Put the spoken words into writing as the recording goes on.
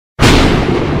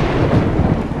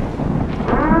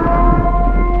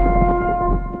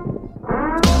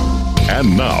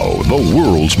And now, the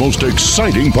world's most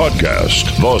exciting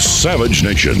podcast, The Savage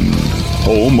Nation,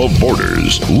 home of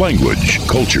borders, language,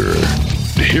 culture.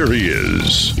 Here he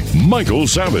is, Michael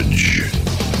Savage.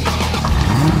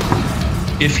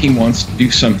 If he wants to do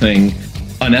something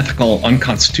unethical,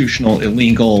 unconstitutional,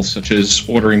 illegal, such as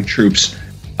ordering troops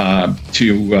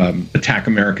to attack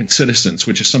American citizens,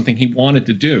 which is something he wanted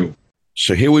to do.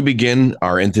 So here we begin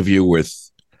our interview with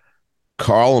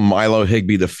Carl Milo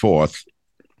Higbie IV,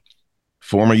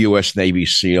 former U.S. Navy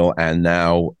SEAL and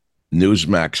now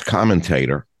Newsmax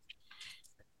commentator.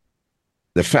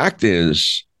 The fact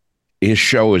is, his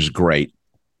show is great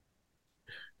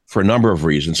for a number of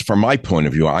reasons. From my point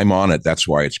of view, I'm on it. That's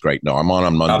why it's great. No, I'm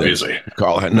on Monday. Obviously.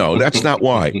 Carl, no, that's not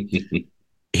why.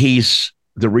 He's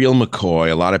the real McCoy.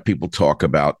 A lot of people talk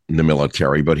about the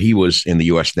military, but he was in the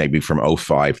U.S. Navy from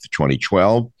 2005 to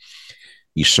 2012.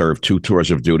 He served 2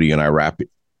 tours of duty in Iraq,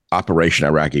 Operation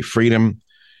Iraqi Freedom,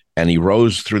 and he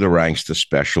rose through the ranks to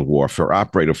Special Warfare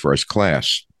Operator First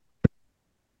Class.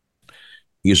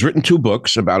 He has written 2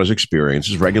 books about his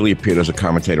experiences, regularly appeared as a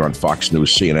commentator on Fox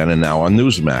News, CNN, and now on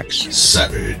Newsmax.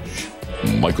 Savage.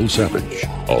 Michael Savage,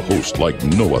 a host like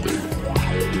no other.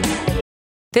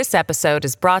 This episode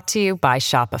is brought to you by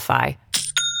Shopify.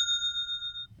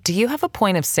 Do you have a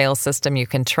point of sale system you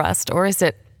can trust, or is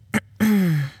it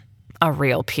a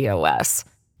real POS?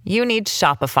 You need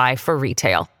Shopify for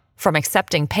retail. From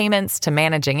accepting payments to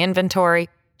managing inventory,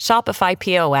 Shopify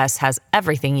POS has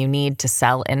everything you need to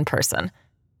sell in person.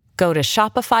 Go to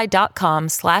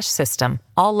shopify.com/system,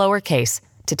 all lowercase,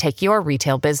 to take your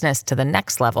retail business to the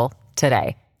next level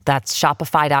today. That's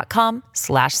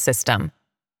shopify.com/system.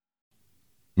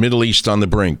 Middle East on the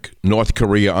brink, North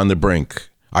Korea on the brink,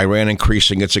 Iran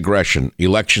increasing its aggression,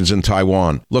 elections in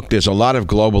Taiwan. Look, there's a lot of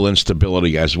global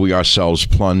instability as we ourselves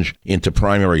plunge into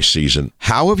primary season.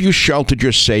 How have you sheltered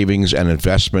your savings and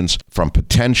investments from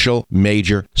potential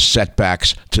major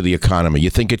setbacks to the economy? You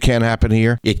think it can happen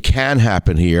here? It can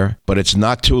happen here, but it's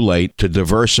not too late to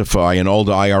diversify an old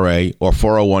IRA or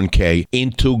 401k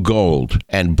into gold.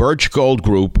 And Birch Gold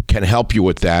Group can help you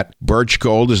with that. Birch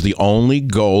Gold is the only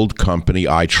gold company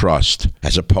I trust.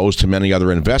 As opposed to many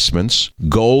other investments,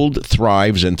 gold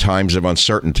thrives in times of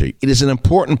uncertainty. It is an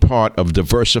important part of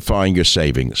diversifying your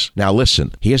savings. Now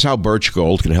listen, here's how Birch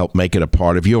Gold can help make it a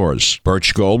part of yours.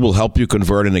 Birch Gold will help you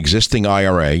convert an existing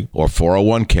IRA or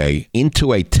 401k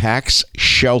into a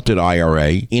tax-sheltered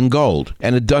IRA in gold.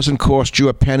 And it doesn't cost you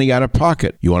a penny out of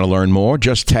pocket. You want to learn more?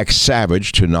 Just text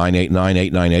SAVAGE to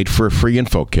 989898 for a free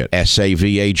info kit.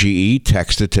 SAVAGE,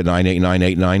 text it to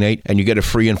 989898 and you get a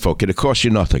free info kit. It costs you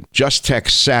nothing. Just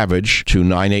text SAVAGE to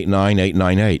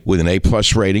 989898. With an A+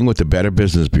 rating with the Better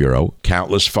Business Bureau,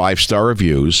 countless 5-star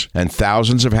reviews, and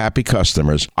thousands of happy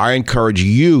customers, I encourage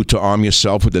you to arm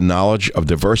yourself with the knowledge of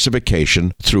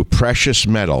diversification through precious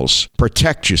metals.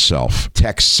 Protect yourself.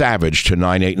 Text SAVAGE to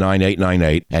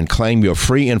 989898 and claim your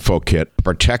free info kit.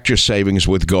 Protect your savings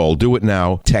with gold. Do it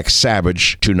now. Text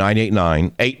SAVAGE to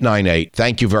 989898.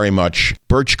 Thank you very much.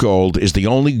 Birch Gold is the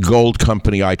only gold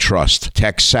company I trust.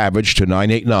 Text SAVAGE to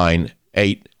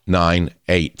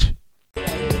 989898.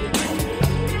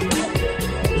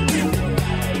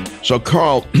 So,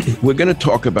 Carl, we're going to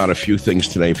talk about a few things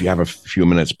today if you have a few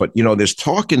minutes. But, you know, there's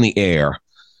talk in the air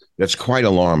that's quite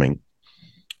alarming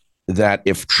that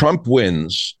if Trump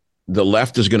wins, the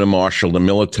left is going to marshal the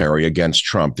military against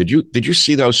Trump. Did you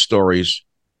see those stories?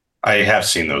 I have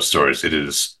seen those stories. It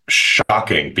is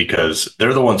shocking because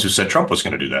they're the ones who said Trump was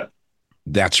going to do that.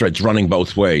 That's right. It's running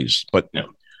both ways. But yeah.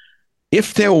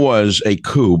 If there was a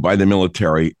coup by the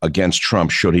military against Trump,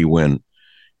 should he win,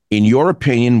 in your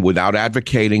opinion, without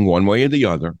advocating one way or the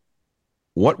other,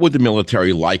 what would the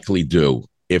military likely do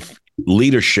if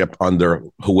leadership under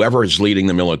whoever is leading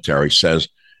the military says,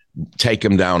 take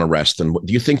him down, arrest him?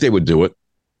 Do you think they would do it?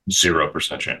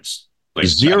 0% chance. Like,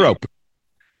 Zero.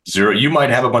 Zero. You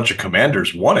might have a bunch of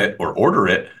commanders want it or order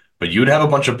it, but you'd have a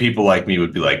bunch of people like me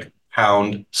would be like,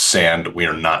 pound sand, we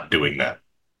are not doing that.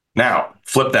 Now,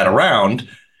 flip that around,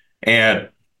 and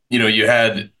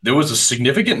there was a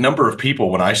significant number of people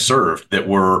when I served that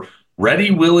were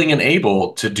ready, willing, and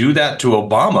able to do that to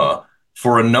Obama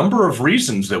for a number of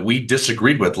reasons that we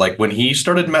disagreed with. Like when he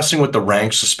started messing with the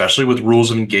ranks, especially with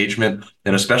rules of engagement,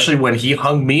 and especially when he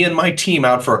hung me and my team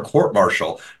out for a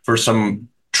court-martial for some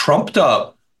trumped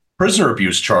up prisoner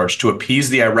abuse charge to appease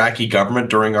the Iraqi government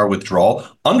during our withdrawal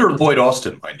under Lloyd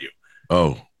Austin, mind you.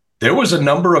 Oh. There was a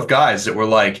number of guys that were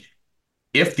like,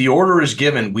 if the order is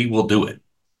given, we will do it.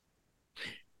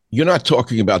 You're not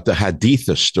talking about the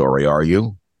Haditha story, are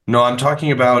you? No, I'm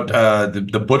talking about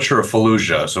the Butcher of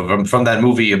Fallujah. So from that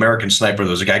movie, American Sniper,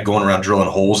 there was a guy going around drilling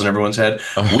holes in everyone's head.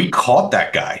 We caught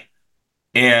that guy.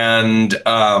 And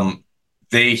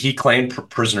he claimed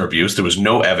prisoner abuse. There was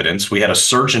no evidence. We had a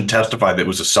surgeon testify that it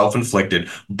was a self-inflicted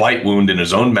bite wound in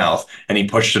his own mouth, and he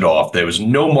pushed it off. There was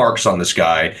no marks on this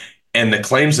guy. And the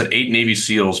claims that 8 Navy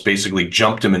SEALs basically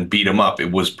jumped him and beat him up,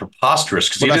 it was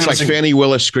preposterous. Well, that's like Fannie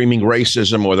Willis screaming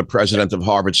racism or the president of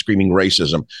Harvard screaming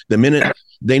racism. The minute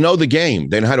they know the game,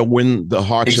 they know how to win the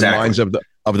hearts and minds of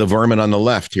the vermin on the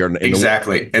left here.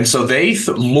 Exactly. And so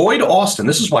Lloyd Austin,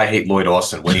 this is why I hate Lloyd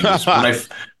Austin.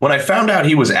 When I found out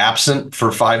he was absent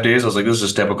for 5 days, I was like, this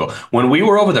is typical. When we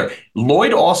were over there,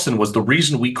 Lloyd Austin was the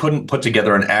reason we couldn't put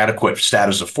together an adequate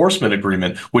status enforcement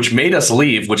agreement, which made us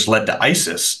leave, which led to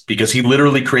ISIS, because he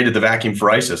literally created the vacuum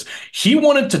for ISIS. He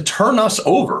wanted to turn us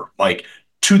over, Mike,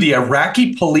 to the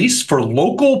Iraqi police for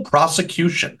local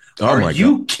prosecution. Are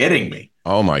you kidding me?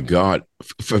 Oh, my God.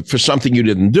 For something you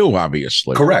didn't do,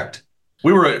 obviously. Correct.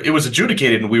 It was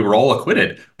adjudicated and we were all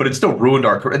acquitted, but it still ruined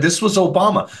our career. This was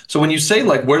Obama. So when you say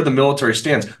like where the military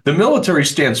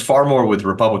stands far more with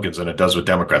Republicans than it does with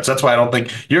Democrats. That's why I don't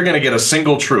think you're going to get a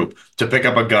single troop to pick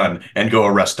up a gun and go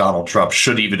arrest Donald Trump,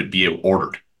 should even be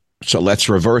ordered. So let's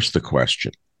reverse the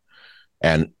question.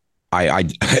 And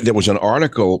there was an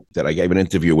article that I gave an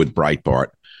interview with Breitbart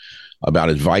about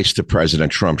advice to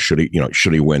President Trump should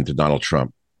he win, to Donald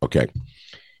Trump. Okay.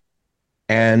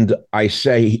 And I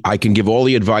say I can give all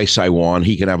the advice I want.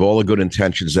 He can have all the good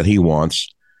intentions that he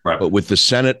wants. Right. But with the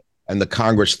Senate and the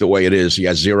Congress the way it is, he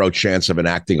has zero chance of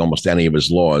enacting almost any of his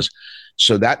laws.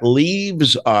 So that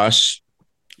leaves us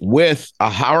with a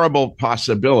horrible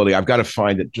possibility. I've got to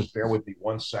find it. Just bear with me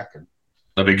 1 second.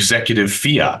 Of executive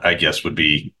fiat, I guess, would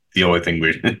be the only thing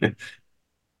we.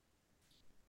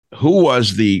 Who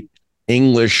was the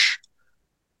English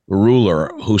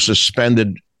ruler who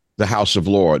suspended the House of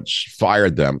Lords,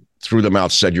 fired them, threw them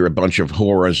out, said you're a bunch of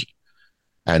whores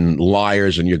and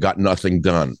liars and you got nothing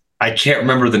done? I can't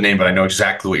remember the name, but I know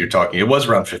exactly what you're talking. It was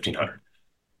around 1500.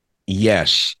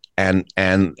 Yes. And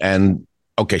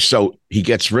okay, so he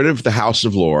gets rid of the House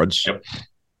of Lords. Yep.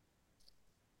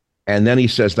 And then he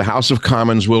says the House of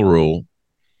Commons will rule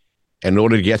in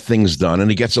order to get things done. And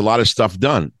he gets a lot of stuff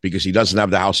done because he doesn't have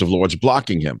the House of Lords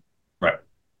blocking him. Right.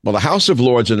 Well, the House of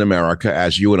Lords in America,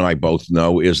 as you and I both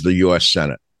know, is the U.S.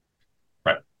 Senate.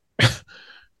 Right.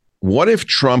 What if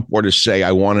Trump were to say,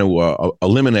 I want to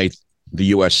eliminate the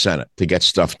U.S. Senate to get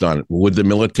stuff done? Would the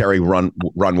military run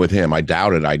with him? I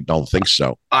doubt it. I don't think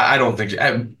so. I don't think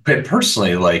so. But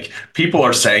personally, like, people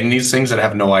are saying these things that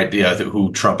have no idea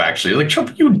who Trump actually, like,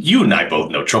 Trump, you and I both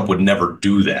know Trump would never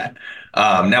do that.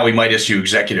 Now we might issue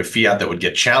executive fiat that would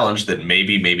get challenged, that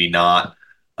maybe not,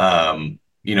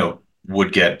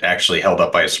 would get actually held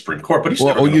up by a Supreme Court. But he's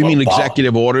never you mean Obama.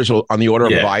 Executive orders on the order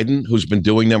of Biden, who's been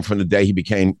doing them from the day he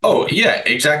became? Oh, yeah,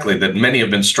 exactly. That many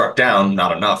have been struck down.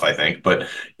 Not enough, I think. But,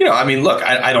 I mean, look,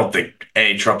 I don't think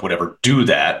Trump would ever do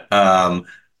that. And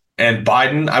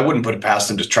Biden, I wouldn't put it past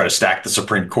him to try to stack the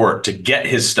Supreme Court to get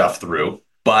his stuff through.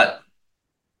 But,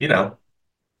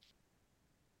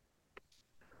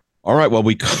 All right. Well,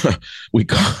 we covered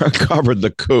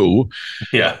the coup,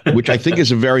 which I think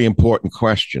is a very important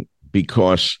question,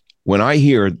 because when I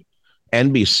hear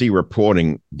NBC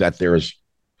reporting that there's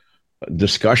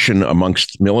discussion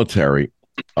amongst military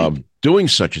of doing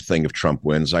such a thing if Trump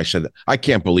wins, I said, I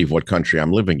can't believe what country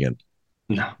I'm living in.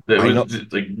 No,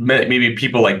 like maybe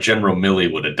people like General Milley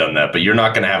would have done that, but you're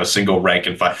not going to have a single rank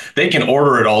and file. They can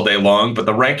order it all day long, but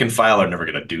the rank and file are never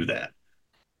going to do that.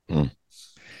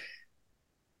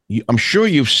 I'm sure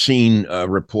you've seen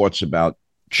reports about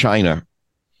China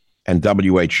and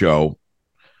WHO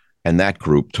and that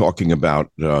group talking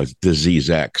about disease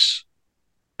X.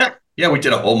 Yeah, we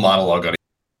did a whole monologue on it.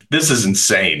 This is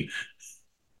insane.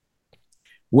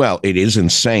 Well, it is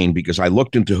insane because I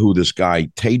looked into who this guy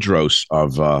Tedros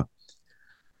of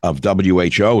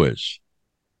WHO is.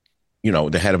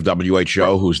 The head of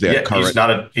WHO, who's their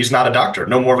current. He's not a doctor.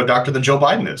 No more of a doctor than Joe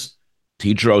Biden is.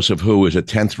 Tedros of who is a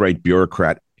 10th-rate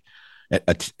bureaucrat,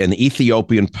 an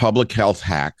Ethiopian public health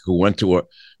hack who went to a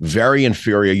very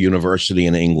inferior university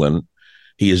in England.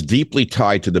 He is deeply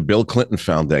tied to the Bill Clinton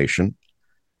Foundation,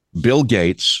 Bill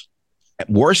Gates.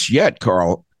 Worse yet,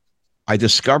 Carl, I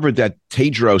discovered that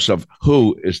Tedros of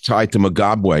who is tied to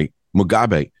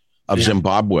Mugabe of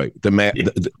Zimbabwe,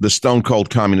 the stone-cold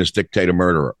communist dictator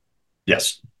murderer.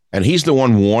 Yes. And he's the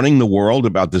one warning the world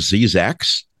about disease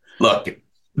X. Look,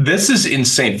 this is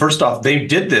insane. First off, they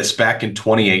did this back in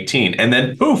 2018, and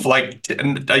then poof, like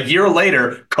a year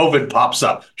later, COVID pops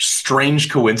up. Strange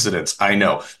coincidence, I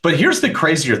know. But here's the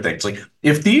crazier thing. It's like,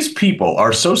 if these people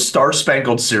are so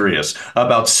star-spangled serious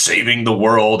about saving the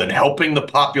world and helping the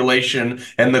population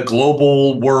and the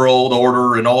global world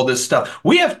order and all this stuff,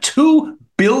 we have 2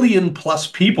 billion plus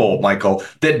people, Michael,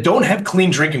 that don't have clean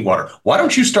drinking water. Why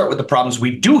don't you start with the problems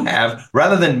we do have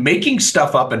rather than making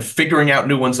stuff up and figuring out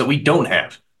new ones that we don't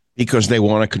have? Because they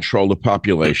want to control the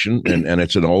population, and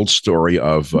it's an old story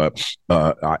of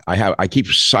I keep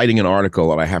citing an article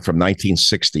that I have from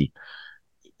 1960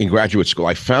 in graduate school.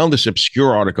 I found this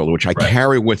obscure article which I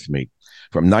carry with me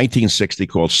from 1960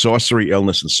 called "Sorcery,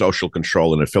 Illness, and Social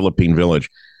Control in a Philippine Village,"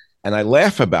 and I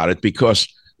laugh about it because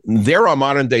there are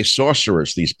modern day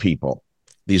sorcerers. These people,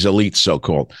 these elites, so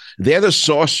called, they're the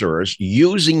sorcerers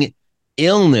using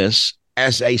illness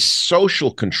as a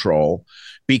social control.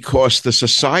 Because the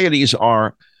societies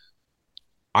are,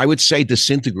 I would say,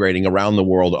 disintegrating around the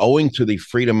world owing to the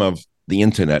freedom of the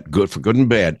internet, good for good and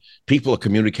bad. People are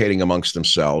communicating amongst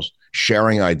themselves,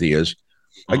 sharing ideas,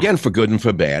 again, for good and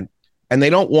for bad. And they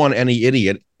don't want any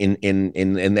idiot in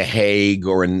The Hague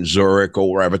or in Zurich or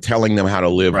wherever telling them how to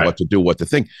live, what to do, what to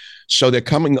think. So they're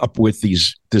coming up with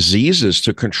these diseases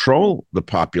to control the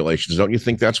populations. Don't you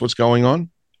think that's what's going on?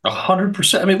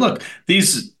 100%. I mean, look,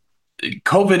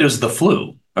 COVID is the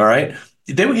flu. All right.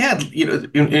 Then we had,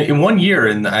 in 1 year,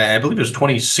 and I believe it was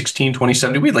 2016,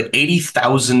 2017, we had like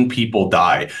 80,000 people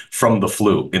die from the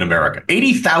flu in America.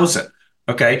 80,000.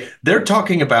 Okay. They're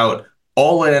talking about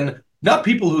all in, not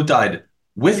people who died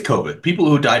with COVID. People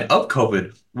who died of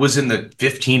COVID was in the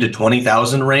 15 to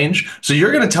 20,000 range. So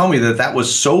you're going to tell me that that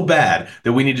was so bad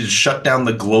that we needed to shut down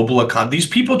the global economy. These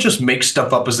people just make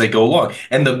stuff up as they go along.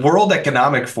 And the World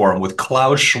Economic Forum with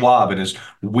Klaus Schwab and his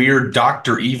weird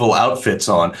Dr. Evil outfits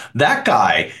on, that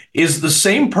guy is the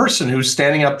same person who's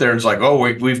standing up there and is like, oh,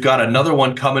 we've got another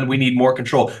one coming. We need more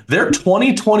control. Their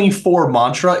 2024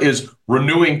 mantra is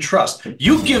renewing trust.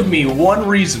 You give me one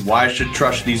reason why I should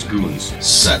trust these goons.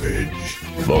 Savage.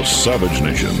 The Savage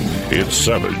Nation. It's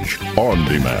Savage on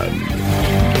demand.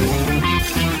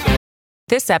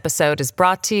 This episode is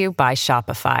brought to you by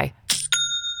Shopify.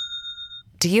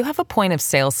 Do you have a point of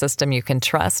sale system you can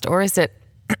trust, or is it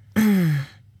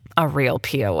a real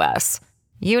POS?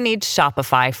 You need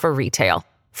Shopify for retail.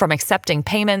 From accepting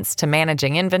payments to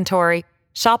managing inventory,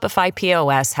 Shopify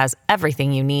POS has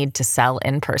everything you need to sell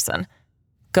in person.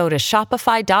 Go to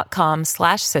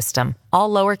shopify.com/system,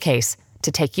 all lowercase,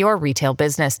 to take your retail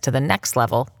business to the next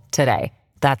level today.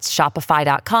 That's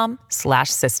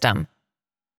shopify.com/system.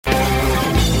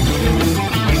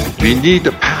 We need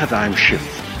a paradigm shift.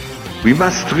 We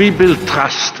must rebuild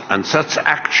trust, and that's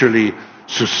actually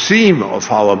the theme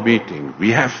of our meeting. We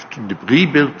have to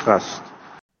rebuild trust.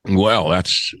 Well,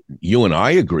 that's, you and I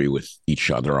agree with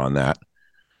each other on that.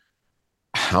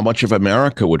 How much of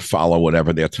America would follow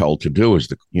whatever they're told to do is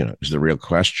the real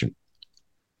question.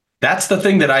 That's the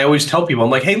thing that I always tell people.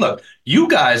 I'm like, hey, look, you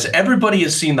guys, everybody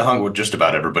has seen just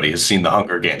about everybody has seen the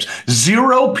Hunger Games.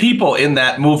 0 people in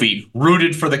that movie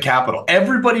rooted for the Capitol.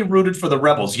 Everybody rooted for the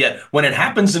rebels. Yet when it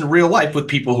happens in real life with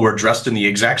people who are dressed in the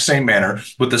exact same manner,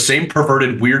 with the same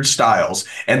perverted, weird styles,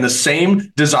 and the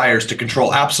same desires to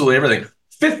control absolutely everything,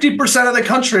 50% of the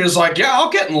country is like, yeah,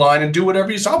 I'll get in line and do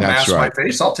whatever you say. I'll mask my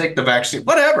face. I'll take the vaccine,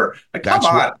 whatever. Like, come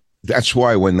on. That's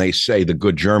why when they say the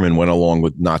good German went along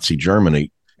with Nazi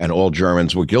Germany, and all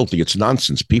Germans were guilty, it's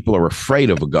nonsense. People are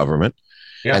afraid of a government,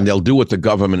 and they'll do what the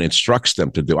government instructs them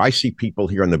to do. I see people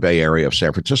here in the Bay Area of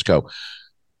San Francisco.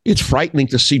 It's frightening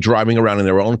to see driving around in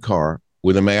their own car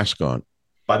with a mask on.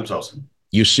 By themselves.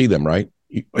 You see them, right?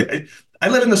 I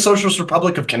live in the Socialist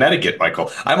Republic of Connecticut,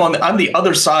 Michael. I'm the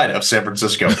other side of San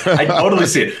Francisco. I totally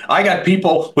see it. I got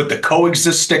people with the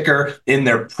coexist sticker in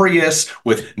their Prius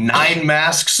with 9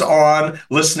 masks on,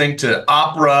 listening to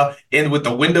opera, and with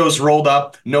the windows rolled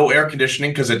up, no air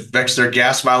conditioning because it affects their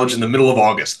gas mileage in the middle of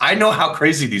August. I know how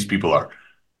crazy these people are.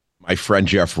 My friend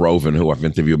Jeff Rovin, who I've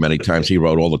interviewed many times, he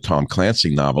wrote all the Tom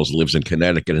Clancy novels, lives in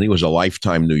Connecticut, and he was a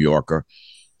lifetime New Yorker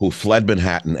who fled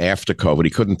Manhattan after COVID. He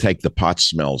couldn't take the pot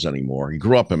smells anymore. He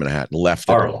grew up in Manhattan, left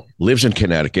it, lives in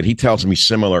Connecticut. He tells me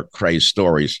similar crazy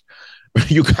stories.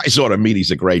 You guys ought to meet. He's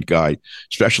a great guy,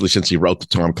 especially since he wrote the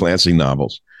Tom Clancy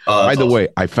novels. By the way,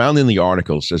 I found in the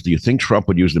article, it says, do you think Trump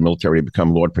would use the military to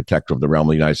become Lord Protector of the realm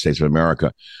of the United States of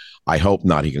America? I hope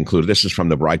not, he concluded. This is from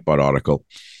the Breitbart article.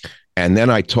 And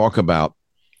then I talk about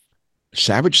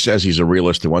Savage says he's a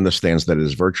realist who understands that it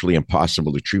is virtually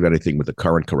impossible to achieve anything with the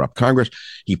current corrupt Congress.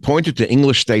 He pointed to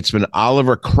English statesman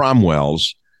Oliver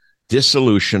Cromwell's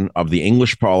dissolution of the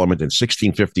English Parliament in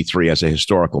 1653 as a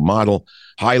historical model,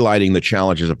 highlighting the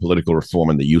challenges of political reform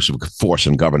and the use of force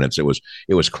in governance. It was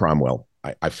Cromwell.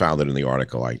 I found it in the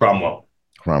article.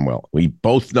 Cromwell. We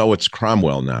both know it's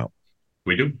Cromwell now.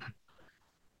 We do.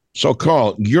 So,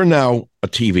 Carl, you're now a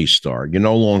TV star. You're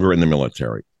no longer in the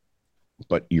military.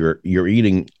 But you're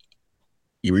eating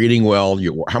well.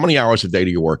 How many hours a day do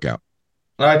you work out?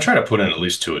 I try to put in at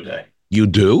least 2 a day. You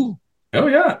do? Oh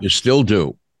yeah, You still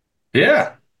do?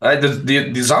 yeah.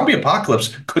 The zombie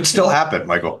apocalypse could still happen,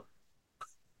 Michael.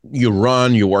 You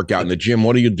run, you work out in the gym.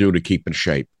 What do you do to keep in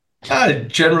shape? I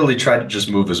generally try to just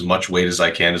move as much weight as I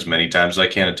can, as many times as I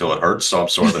can until it hurts. So I'm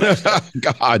sore the next day.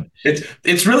 God.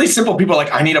 It's really simple. People are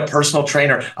like, I need a personal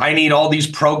trainer. I need all these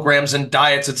programs and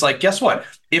diets. It's like, guess what?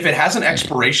 If it has an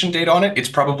expiration date on it, it's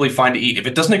probably fine to eat. If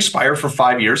it doesn't expire for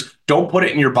 5 years, don't put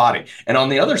it in your body. And on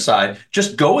the other side,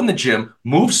 just go in the gym,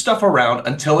 move stuff around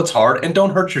until it's hard, and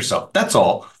don't hurt yourself. That's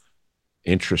all.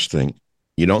 Interesting.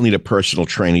 You don't need a personal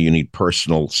trainer. You need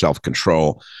personal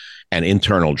self-control and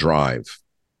internal drive.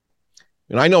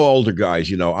 And I know older guys,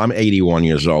 I'm 81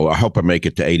 years old. I hope I make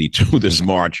it to 82 this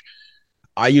March.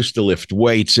 I used to lift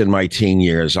weights in my teen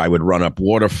years. I would run up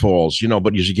waterfalls,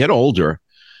 but as you get older,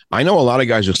 I know a lot of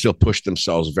guys who still push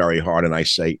themselves very hard. And I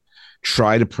say,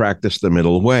 try to practice the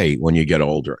middle way when you get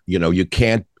older. You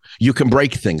can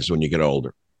break things when you get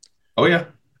older. Oh, yeah.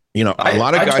 A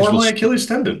lot of guys tore my Achilles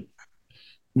tendon.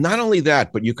 Not only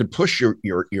that, but you could push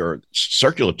your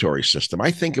circulatory system.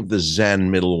 I think of the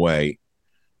Zen middle way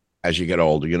as you get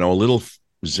older, a little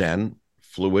Zen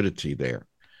fluidity there.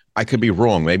 I could be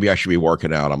wrong. Maybe I should be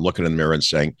working out. I'm looking in the mirror and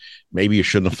saying, maybe you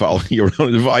shouldn't have followed your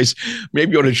own advice.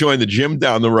 Maybe you ought to join the gym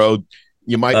down the road.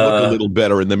 You might look a little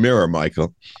better in the mirror,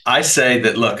 Michael. I say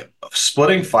that, look,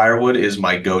 splitting firewood is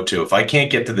my go-to. If I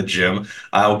can't get to the gym,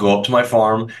 I'll go up to my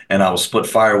farm and I will split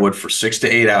firewood for 6 to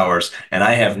 8 hours. And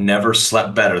I have never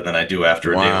slept better than I do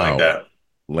after a day like that.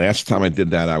 Last time I did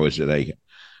that, I was at a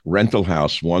rental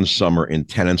house one summer in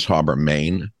Tennants Harbor,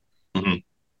 Maine. Mm-hmm.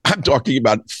 I'm talking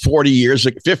about 40 years,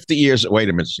 50 years. Wait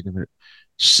a minute.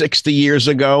 60 years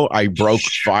ago, I broke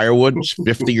firewood.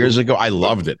 50 years ago, I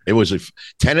loved it. It was a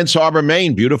Tennants Harbor,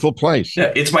 Maine, beautiful place.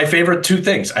 Yeah, it's my favorite 2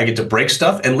 things. I get to break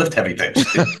stuff and lift heavy things.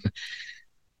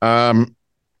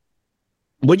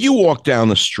 When you walk down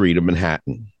the streets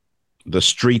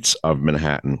of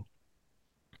Manhattan,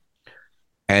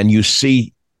 and you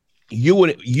see, you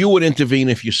would intervene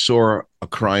if you saw a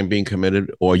crime being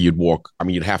committed, or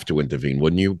you'd have to intervene,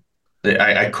 wouldn't you?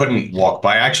 I couldn't walk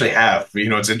by. I actually have.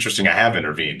 It's interesting. I have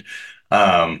intervened.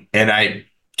 And I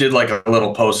did like a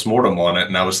little post-mortem on it.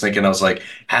 And I was like,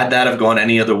 had that have gone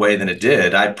any other way than it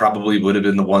did, I probably would have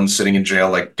been the one sitting in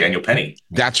jail like Daniel Penny.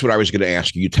 That's what I was going to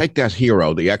ask you. You take that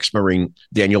hero, the ex-Marine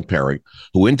Daniel Perry,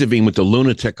 who intervened with the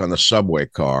lunatic on the subway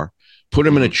car, put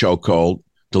him in a chokehold.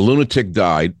 The lunatic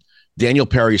died. Daniel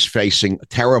Perry's facing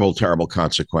terrible, terrible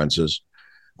consequences.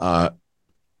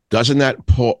 Doesn't that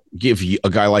give a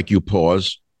guy like you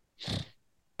pause?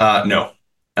 No.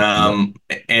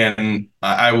 And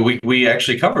we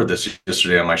actually covered this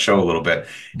yesterday on my show a little bit.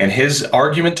 And his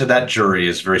argument to that jury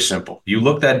is very simple. You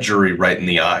look that jury right in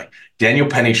the eye. Daniel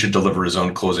Penny should deliver his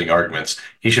own closing arguments.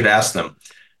 He should ask them,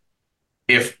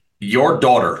 if your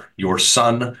daughter, your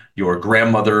son, your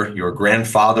grandmother, your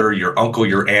grandfather, your uncle,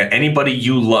 your aunt, anybody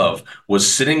you love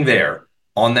was sitting there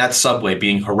on that subway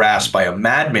being harassed by a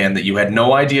madman that you had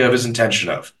no idea of his intention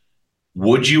of,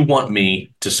 would you want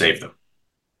me to save them?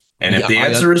 And if the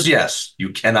answer is yes, you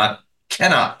cannot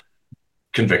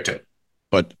convict him.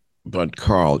 But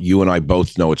Carl, you and I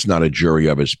both know it's not a jury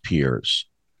of his peers.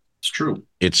 It's true.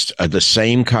 It's the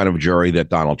same kind of jury that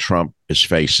Donald Trump is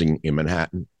facing in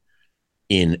Manhattan,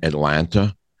 in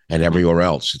Atlanta, and everywhere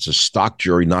else. It's a stock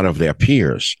jury, not of their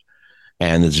peers.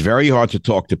 And it's very hard to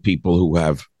talk to people who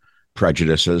have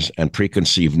prejudices and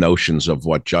preconceived notions of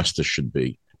what justice should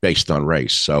be based on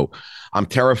race. So I'm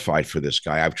terrified for this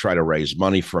guy. I've tried to raise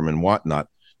money for him and whatnot.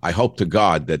 I hope to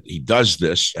God that he does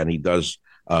this and he does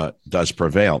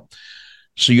prevail.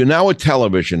 So you're now a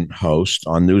television host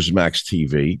on Newsmax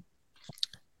TV.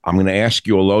 I'm going to ask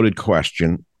you a loaded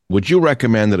question. Would you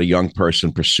recommend that a young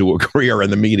person pursue a career in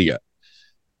the media?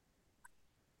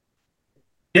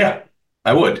 Yeah,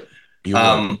 I would. You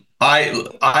would.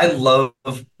 I love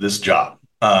this job.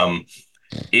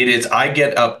 It is. I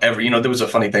get up every. There was a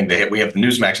funny thing. We have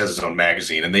Newsmax has its own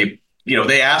magazine, and they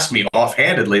asked me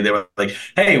offhandedly. They were like,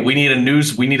 "Hey, we need a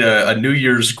New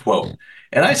Year's quote."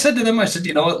 And I said to them,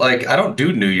 you know what? Like, I don't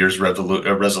do New Year's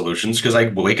resolutions because I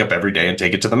wake up every day and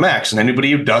take it to the max. And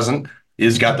anybody who doesn't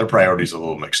is got their priorities a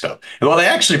little mixed up. And well, they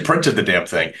actually printed the damn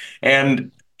thing,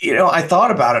 and I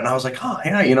thought about it, and I was like, oh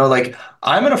yeah, like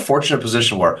I'm in a fortunate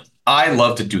position where I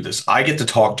love to do this. I get to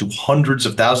talk to hundreds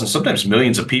of thousands, sometimes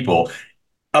millions of people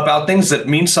about things that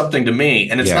mean something to me.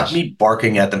 And it's not me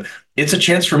barking at them. It's a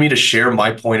chance for me to share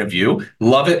my point of view.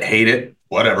 Love it, hate it,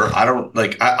 whatever. I don't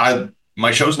like,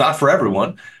 my show's not for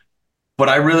everyone, but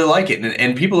I really like it.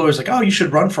 And people are always like, oh, you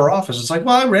should run for office. It's like,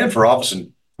 well, I ran for office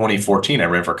in 2014, I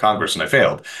ran for Congress and I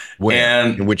failed. Where?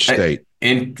 And In which state?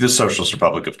 In the Socialist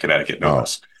Republic of Connecticut, no Oh.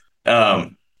 less.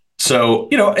 So,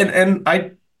 and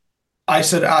I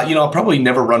said, I'll probably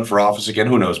never run for office again.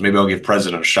 Who knows? Maybe I'll give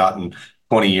president a shot in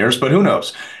 20 years, but who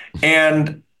knows?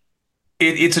 And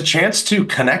it's a chance to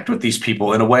connect with these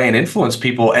people in a way and influence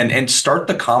people and start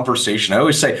the conversation. I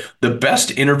always say the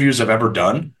best interviews I've ever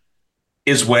done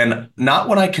is not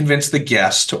when I convince the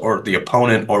guest or the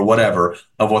opponent or whatever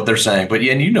of what they're saying, but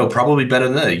probably better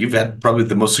than that. You've had probably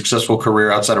the most successful career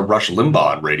outside of Rush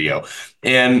Limbaugh on radio.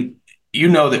 And you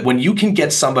know that when you can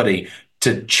get somebody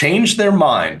to change their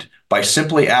mind by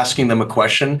simply asking them a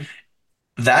question,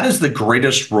 that is the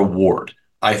greatest reward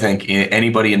I think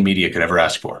anybody in media could ever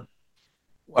ask for.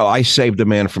 Well, I saved a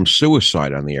man from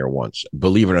suicide on the air once.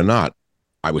 Believe it or not,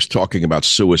 I was talking about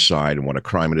suicide and what a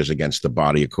crime it is against the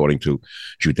body according to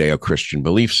Judeo-Christian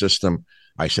belief system.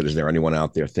 I said, is there anyone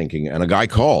out there thinking? And a guy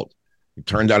called. It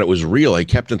turned out it was real. He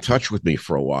kept in touch with me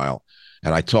for a while,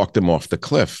 and I talked him off the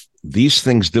cliff. These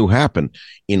things do happen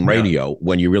in radio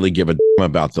when you really give a damn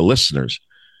about the listeners.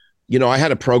 I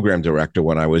had a program director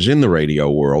when I was in the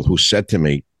radio world who said to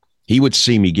me, he would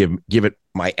see me give it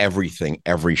my everything,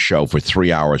 every show for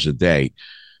 3 hours a day.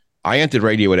 I entered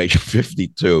radio at age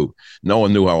 52. No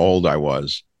one knew how old I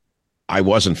was. I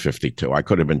wasn't 52. I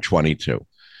could have been 22.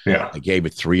 Yeah. I gave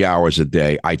it 3 hours a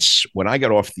day. When I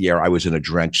got off the air, I was in a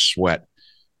drenched sweat.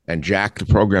 And Jack, the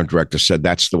program director, said,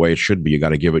 that's the way it should be. You got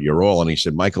to give it your all. And he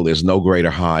said, Michael, there's no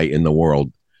greater high in the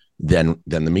world than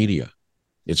the media.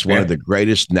 It's one of the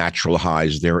greatest natural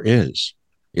highs there is.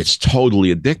 It's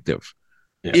totally addictive.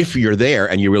 Yeah. If you're there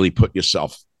and you really put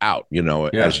yourself out,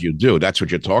 as you do. That's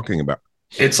what you're talking about.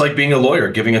 It's like being a lawyer,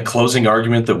 giving a closing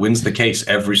argument that wins the case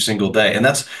every single day. And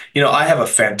that's, I have a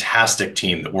fantastic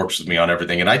team that works with me on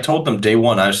everything. And I told them day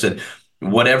one, I said,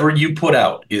 whatever you put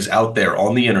out is out there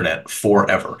on the internet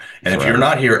forever. And if you're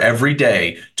not here every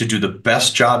day to do the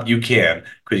best job you can,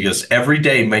 because every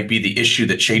day might be the issue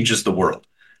that changes the world.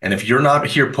 And if you're not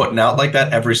here putting out like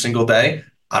that every single day,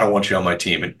 I don't want you on my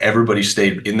team. And everybody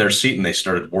stayed in their seat and they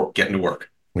started getting to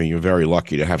work. Well, you're very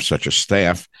lucky to have such a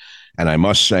staff. And I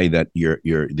must say that you're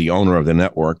the owner of the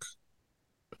network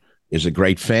is a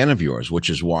great fan of yours, which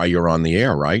is why you're on the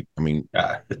air, right? I mean,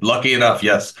 lucky enough,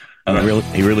 yes.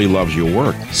 He really loves your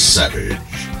work. Savage.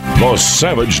 The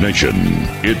Savage Nation.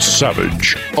 It's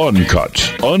savage,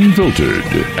 uncut, unfiltered,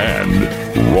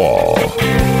 and raw.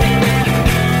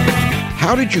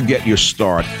 How did you get your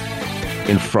start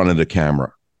in front of the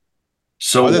camera?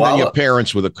 So other than your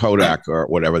parents with a Kodak or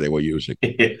whatever they were using.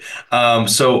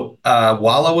 So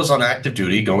while I was on active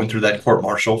duty going through that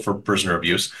court-martial for prisoner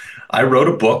abuse, I wrote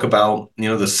a book about,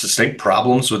 the distinct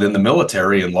problems within the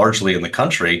military and largely in the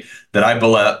country that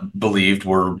I believed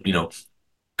were,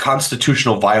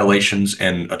 constitutional violations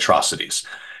and atrocities.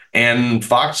 And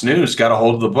Fox News got a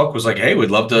hold of the book, was like, hey, we'd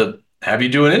love to have you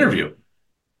do an interview.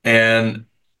 And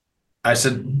I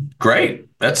said, great,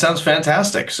 that sounds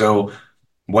fantastic. So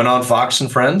went on Fox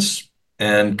and Friends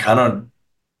and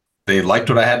they liked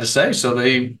what I had to say. So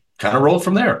they kind of rolled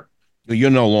from there. You're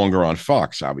no longer on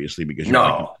Fox, obviously, because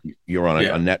you're on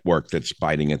a network that's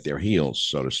biting at their heels,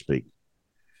 so to speak.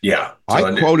 Yeah. So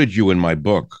I quoted you in my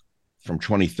book from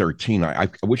 2013. I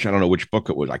don't know which book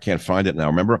it was. I can't find it now.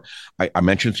 Remember, I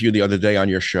mentioned to you the other day on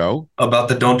your show about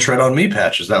the Don't Tread on Me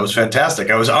patches. That was fantastic.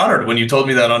 I was honored when you told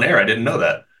me that on air. I didn't know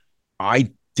that.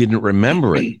 I didn't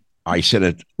remember it. I said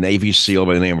a Navy SEAL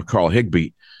by the name of Carl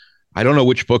Higbie. I don't know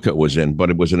which book it was in, but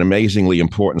it was an amazingly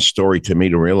important story to me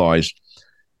to realize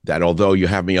that although you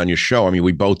have me on your show, I mean,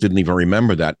 we both didn't even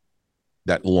remember that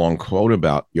long quote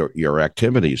about your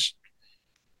activities.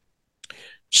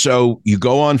 So you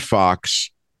go on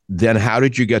Fox, then how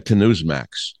did you get to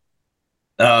Newsmax?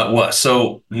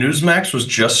 So Newsmax was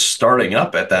just starting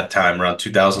up at that time, around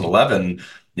 2011.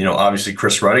 Obviously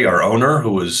Chris Ruddy, our owner,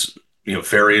 who was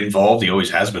very involved. He always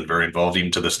has been very involved,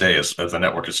 even to this day, as the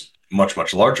network is much,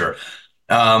 much larger.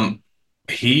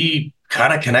 He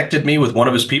kind of connected me with one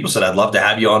of his people, said, I'd love to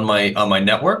have you on my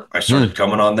network. I started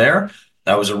coming on there.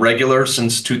 I was a regular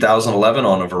since 2011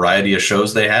 on a variety of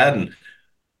shows they had. And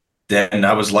then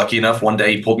I was lucky enough, one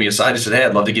day he pulled me aside. He said, hey,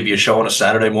 I'd love to give you a show on a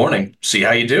Saturday morning. See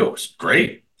how you do. It was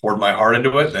great. Poured my heart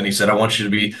into it. Then he said, I want you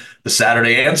to be the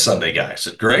Saturday and Sunday guy. I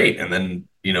said, great. And then,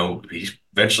 he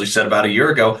eventually said about a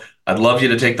year ago, I'd love you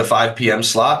to take the 5 p.m.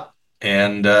 slot.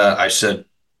 And I said,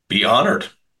 be honored.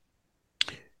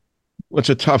 Well, it's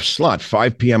a tough slot.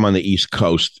 5 p.m. on the East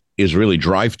Coast is really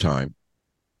drive time,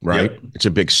 right? Yep. It's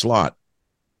a big slot.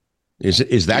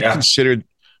 Is that considered,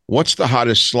 what's the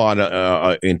hottest slot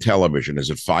in television?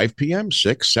 Is it 5 p.m.,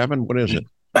 6, 7? What is it?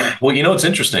 Well, what's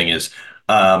interesting is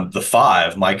the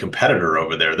Five, my competitor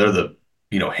over there. They're the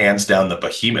hands down the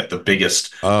behemoth, the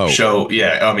biggest Oh, show.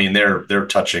 Yeah, I mean they're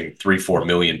touching 3-4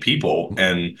 million people,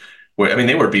 and I mean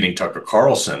they were beating Tucker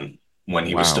Carlson when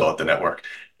he was still wow. at the network.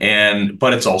 And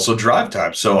but it's also drive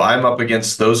time, so I'm up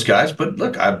against those guys. But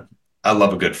look, I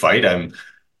love a good fight. I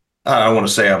don't want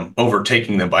to say I'm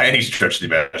overtaking them by any stretch of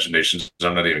the imagination.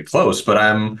 I'm not even close, but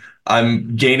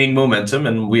I'm gaining momentum,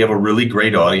 and we have a really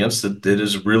great audience that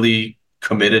is really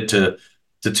committed to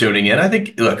tuning in. I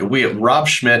think, look, we have Rob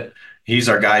Schmidt. He's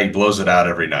our guy. He blows it out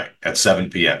every night at 7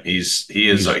 p.m. He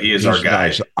is our He's guy.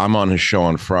 nice. I'm on his show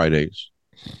on Fridays.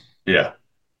 Yeah.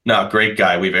 No, great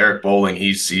guy. We have Eric Bowling.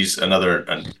 He's another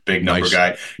big number Nice.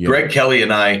 guy. Yeah. Greg Kelly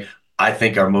and I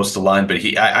think are most aligned. But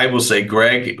I will say,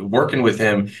 Greg, working with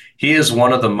him, he is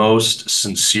one of the most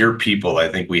sincere people I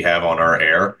think we have on our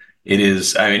air. It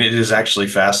is. I mean, it is actually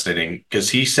fascinating because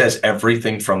he says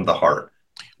everything from the heart.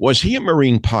 Was he a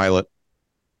Marine pilot?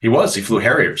 He was. He flew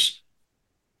Harriers.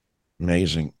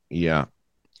 Amazing. Yeah.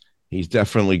 He's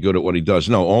definitely good at what he does.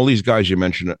 No, all these guys you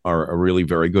mentioned are really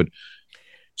very good.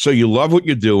 So you love what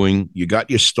you're doing. You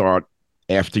got your start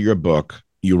after your book.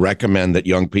 You recommend that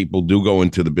young people do go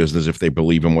into the business if they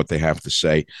believe in what they have to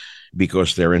say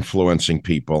because they're influencing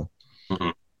people.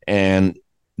 Mhm. And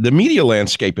the media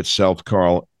landscape itself,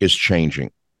 Carl, is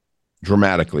changing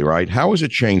dramatically, right? How has it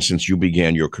changed since you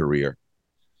began your career?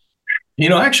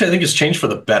 Actually, I think it's changed for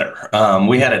the better.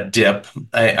 We had a dip.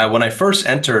 When I first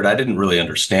entered, I didn't really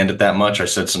understand it that much. I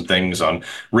said some things on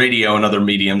radio and other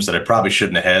mediums that I probably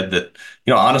shouldn't have had that,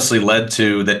 honestly led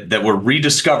to that were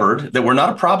rediscovered that were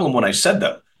not a problem when I said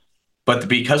them. But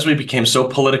because we became so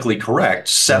politically correct,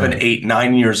 7, 8,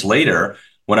 9 years later,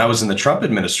 when I was in the Trump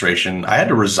administration, I had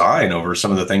to resign over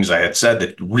some of the things I had said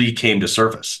that came to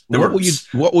surface.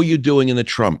 What were you doing in the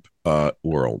Trump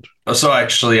world? So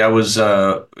actually, I was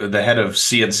the head of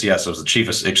CNCS. I was the chief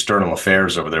of external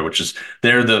affairs over there,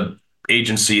 they're the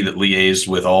agency that liaised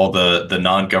with all the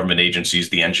non-government agencies,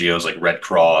 the NGOs like Red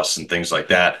Cross and things like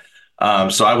that.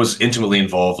 So I was intimately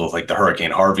involved with like the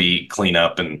Hurricane Harvey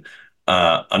cleanup and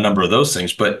a number of those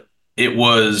things. But it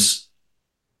was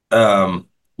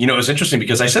it was interesting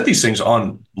because I said these things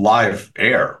on live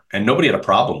air and nobody had a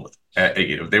problem with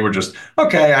it. They were just,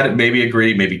 okay, I maybe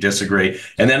agree, maybe disagree.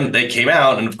 And then they came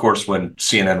out. And of course, when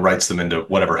CNN writes them into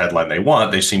whatever headline they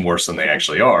want, they seem worse than they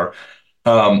actually are.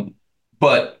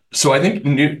 But so I think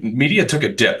media took a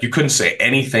dip. You couldn't say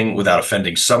anything without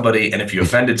offending somebody. And if you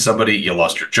offended somebody, you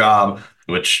lost your job,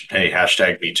 which, hey,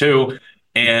 hashtag me too.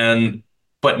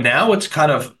 But now it's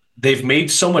kind of, they've made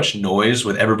so much noise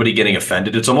with everybody getting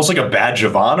offended. It's almost like a badge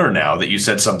of honor now that you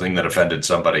said something that offended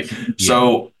somebody. Yeah.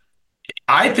 So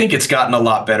I think it's gotten a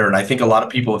lot better, and I think a lot of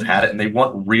people have had it, and they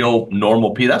want real,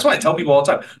 normal people. That's why I tell people all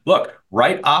the time: look,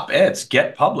 write op-eds,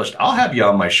 get published. I'll have you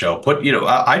on my show.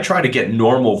 I try to get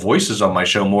normal voices on my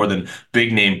show more than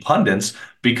big name pundits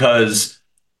because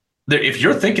if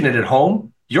you're thinking it at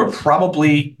home, you're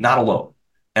probably not alone.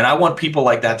 And I want people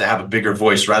like that to have a bigger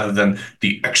voice rather than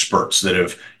the experts that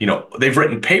have, they've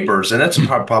written papers. And that's a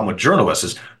problem with journalists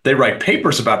is they write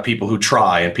papers about people who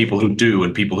try and people who do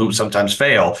and people who sometimes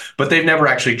fail, but they've never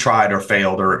actually tried or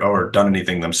failed or done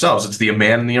anything themselves. It's the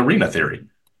man in the arena theory.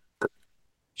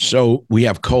 So we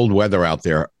have cold weather out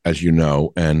there, as you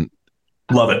know, and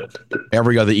love it.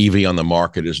 Every other EV on the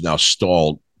market is now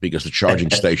stalled because the charging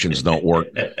stations don't work.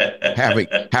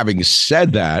 Having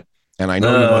said that, and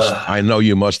I know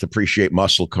you must appreciate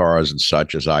muscle cars and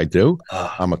such as I do.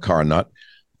 I'm a car nut.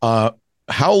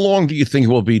 How long do you think it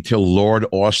will be till Lord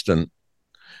Austin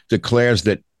declares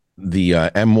that the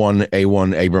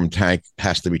M1A1 Abram tank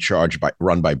has to be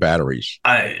run by batteries?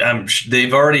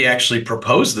 They've already actually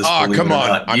proposed this. Oh, come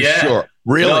on! I'm sure.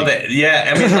 Really?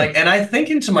 I mean, and I'm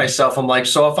thinking to myself, I'm like,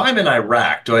 so if I'm in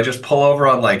Iraq, do I just pull over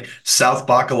on like South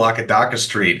Bakalakadaka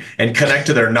Street and connect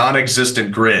to their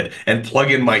non-existent grid and plug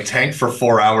in my tank for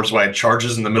 4 hours while it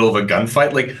charges in the middle of a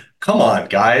gunfight? Like, come on,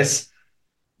 guys.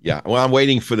 Yeah. Well, I'm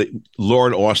waiting for the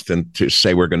Lord Austin to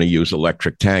say we're going to use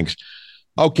electric tanks.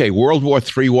 Okay, World War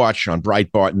III watch on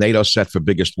Breitbart. NATO set for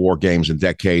biggest war games in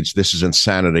decades. This is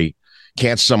insanity.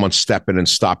 Can't someone step in and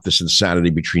stop this insanity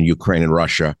between Ukraine and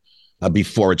Russia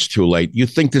before it's too late? You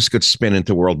think this could spin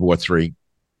into World War III?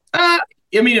 I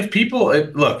mean, if people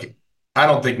look, I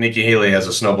don't think Nikki Haley has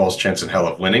a snowball's chance in hell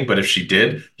of winning, but if she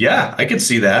did, yeah, I could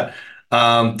see that.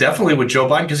 Definitely with Joe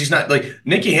Biden, because he's not like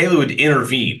Nikki Haley would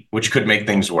intervene, which could make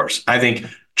things worse. I think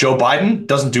Joe Biden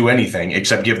doesn't do anything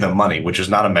except give them money, which is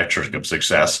not a metric of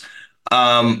success.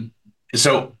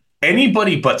 So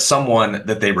anybody but someone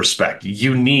that they respect,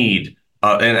 you need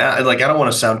I don't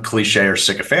want to sound cliche or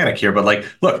sycophantic here, but like,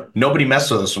 look, nobody messed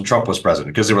with us when Trump was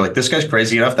president because they were like, this guy's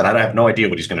crazy enough that I have no idea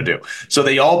what he's going to do. So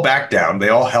they all backed down. They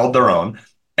all held their own.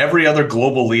 Every other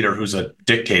global leader who's a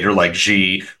dictator like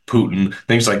Xi, Putin,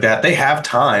 things like that, they have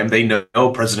time. They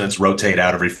know presidents rotate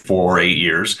out every 4 or 8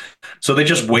 years. So they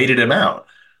just waited him out.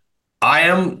 I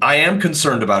am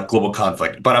concerned about global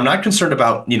conflict, but I'm not concerned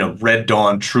about, Red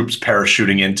Dawn troops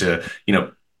parachuting into,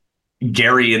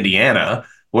 Gary, Indiana.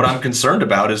 What I'm concerned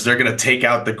about is they're going to take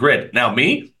out the grid. Now,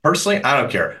 me personally, I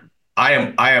don't care. I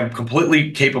am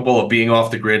completely capable of being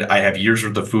off the grid. I have years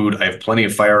worth of food. I have plenty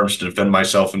of firearms to defend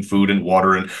myself and food and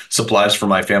water and supplies for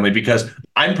my family because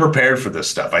I'm prepared for this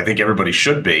stuff. I think everybody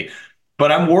should be,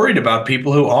 but I'm worried about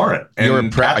people who aren't. And you're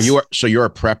a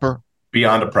prepper?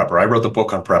 Beyond a prepper. I wrote the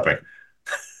book on prepping.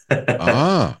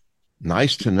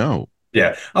 Nice to know.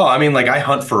 Yeah. Oh, I mean, like I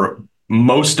hunt for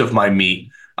most of my meat.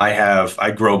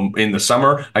 I grow in the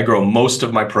summer. I grow most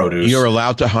of my produce. You're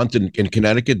allowed to hunt in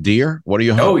Connecticut deer? What do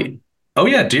you hunt? Oh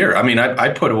yeah, deer. I mean, I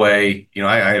put away,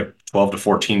 I have 12 to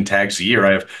 14 tags a year.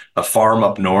 I have a farm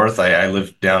up north. I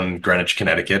live down in Greenwich,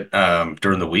 Connecticut,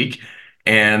 during the week.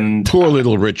 And poor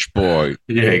little rich boy.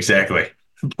 Yeah, exactly.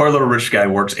 Poor little rich guy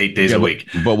works 8 days a week.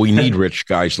 But we need rich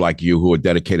guys like you who are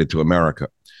dedicated to America.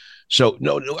 So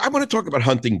no, I want to talk about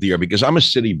hunting deer because I'm a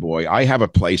city boy. I have a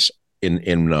place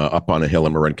in up on a hill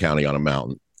in Marin County on a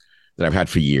mountain that I've had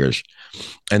for years,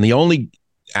 and the only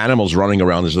animals running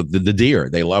around is the deer.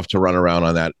 They love to run around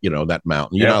on that that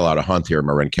mountain. You're not allowed to hunt here in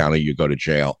Marin County. You go to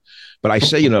jail. But I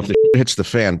say, if the shit hits the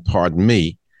fan, pardon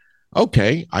me.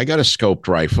 Okay, I got a scoped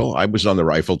rifle. I was on the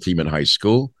rifle team in high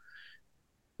school.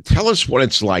 Tell us what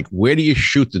it's like. Where do you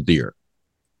shoot the deer?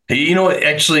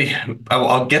 Actually,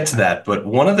 I'll get to that. But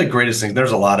one of the greatest things,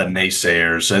 there's a lot of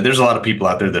naysayers. There's a lot of people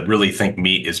out there that really think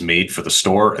meat is made for the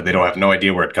store and they don't have no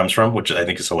idea where it comes from, which I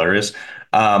think is hilarious.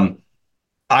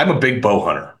 I'm a big bow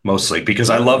hunter mostly because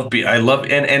I love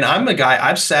and I'm the guy.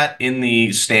 I've sat in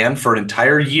the stand for an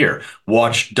entire year,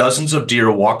 watched dozens of deer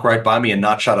walk right by me and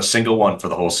not shot a single one for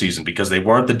the whole season because they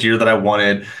weren't the deer that I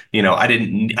wanted. I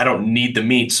don't need the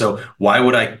meat. So why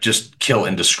would I just kill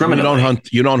indiscriminately?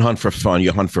 You don't hunt for fun.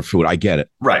 You hunt for food. I get it.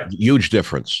 Right. Huge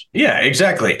difference. Yeah,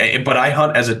 exactly. But I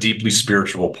hunt as a deeply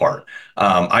spiritual part.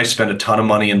 I spend a ton of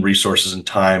money and resources and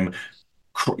time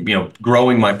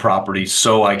growing my property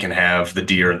so I can have the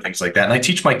deer and things like that. And I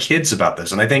teach my kids about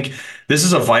this. And I think this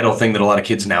is a vital thing that a lot of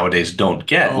kids nowadays don't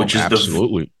get, which is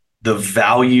the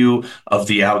value of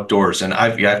the outdoors. And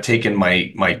I've taken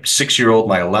my 6-year-old,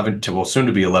 my 11 to soon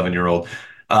to be 11-year-old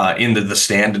into the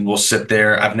stand, and we'll sit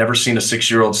there. I've never seen a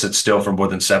 6-year-old sit still for more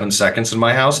than 7 seconds in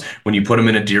my house. When you put them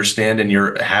in a deer stand and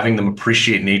you're having them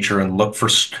appreciate nature and look for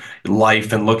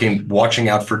life and watching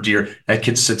out for deer, that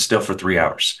kid sits still for 3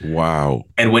 hours. Wow.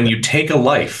 And when you take a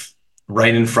life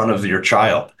right in front of your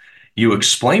child, you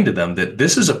explain to them that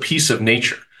this is a piece of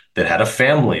nature that had a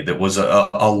family, that was a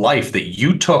life that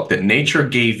you took, that nature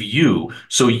gave you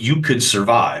so you could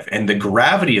survive. And the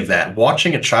gravity of that,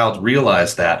 watching a child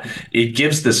realize that, it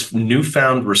gives this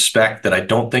newfound respect that I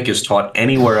don't think is taught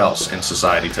anywhere else in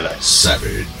society today.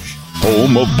 Savage.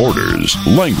 Home of borders,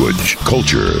 language,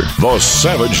 culture. The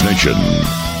Savage Nation.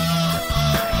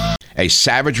 A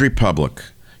savage republic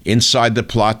inside the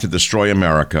plot to destroy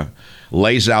America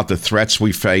lays out the threats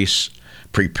we face,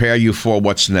 prepare you for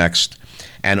what's next,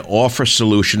 and offer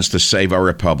solutions to save our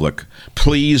republic.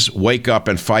 Please wake up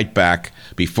and fight back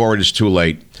before it is too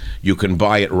late. You can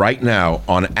buy it right now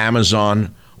on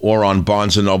Amazon or on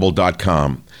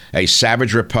barnesandnoble.com. A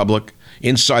Savage Republic,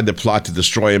 Inside the Plot to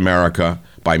Destroy America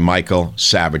by Michael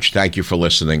Savage. Thank you for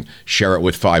listening. Share it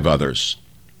with 5 others.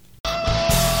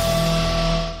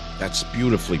 That's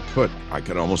beautifully put. I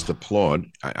could almost applaud.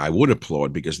 I would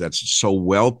applaud because that's so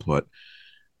well put.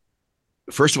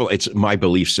 First of all, my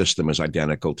belief system is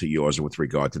identical to yours with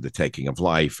regard to the taking of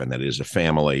life, and that it is a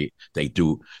family.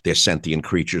 They're sentient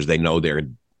creatures. They know they're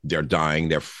dying.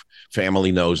 Their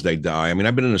family knows they die. I mean,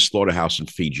 I've been in a slaughterhouse in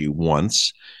Fiji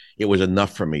once. It was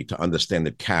enough for me to understand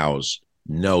that cows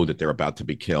know that they're about to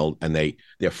be killed, and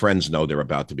their friends know they're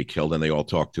about to be killed, and they all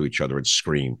talk to each other and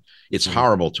scream. It's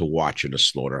horrible to watch in a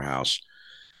slaughterhouse.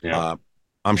 Yeah.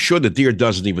 I'm sure the deer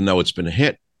doesn't even know it's been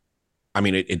hit. I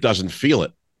mean, it doesn't feel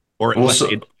it. Or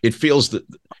it feels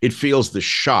the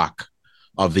shock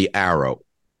of the arrow.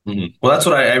 Mm-hmm. Well, that's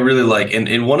what I really like.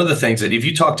 And one of the things that if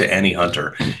you talk to any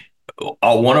hunter,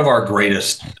 one of our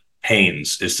greatest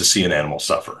pains is to see an animal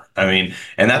suffer. I mean,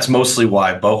 and that's mostly why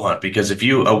I bow hunt, because if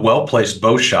a well-placed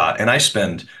bow shot, and I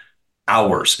spend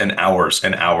hours and hours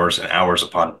and hours and hours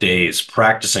upon days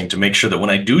practicing to make sure that when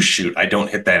I do shoot, I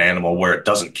don't hit that animal where it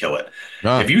doesn't kill it.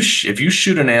 If you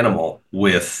shoot an animal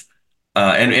with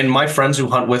And my friends who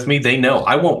hunt with me, they know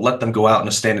I won't let them go out in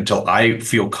a stand until I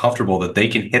feel comfortable that they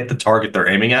can hit the target they're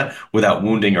aiming at without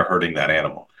wounding or hurting that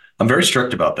animal. I'm very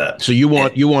strict about that. So you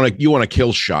want a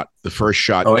kill shot, the first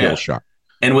shot, Oh kill yeah. shot.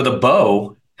 And with a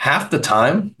bow, half the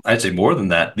time, I'd say more than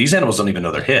that, these animals don't even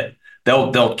know they're hit.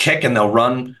 They'll kick and they'll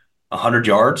run 100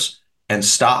 yards and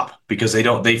stop because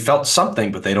they felt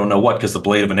something, but they don't know what, because the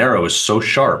blade of an arrow is so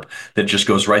sharp that it just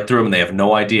goes right through them and they have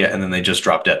no idea, and then they just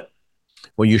drop dead.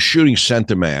 When you're shooting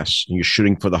center mass and you're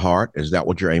shooting for the heart, is that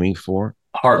what you're aiming for?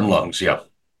 Heart and lungs, yeah.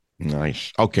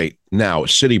 Nice. Okay, now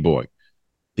city boy,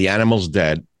 the animal's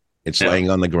dead. It's Yeah. laying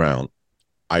on the ground.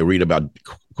 I read about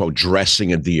quote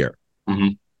dressing a deer.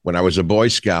 Mhm. When I was a Boy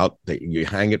Scout, you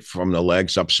hang it from the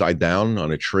legs upside down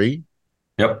on a tree,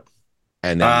 Yep.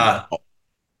 and then Uh,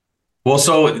 well,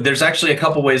 so there's actually a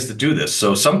couple ways to do this.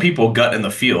 So some people gut in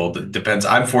the field. It depends.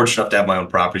 I'm fortunate enough to have my own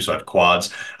property, so I have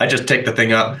quads. I just take the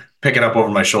thing up, pick it up over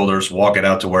my shoulders, walk it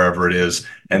out to wherever it is,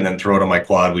 and then throw it on my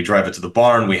quad. We drive it to the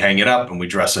barn, we hang it up, and we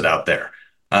dress it out there.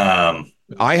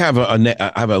 I have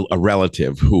a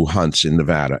relative who hunts in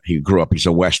Nevada. He grew up. He's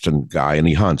a Western guy, and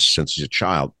he hunts since he's a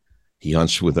child. He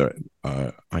hunts with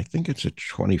I think it's a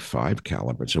 25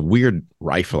 caliber. It's a weird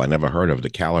rifle I never heard of. The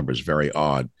caliber is very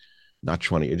odd. Not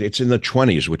 20. It's in the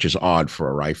 20s, which is odd for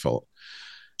a rifle.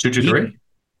 223,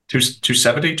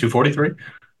 270, 243.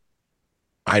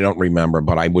 I don't remember,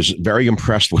 but I was very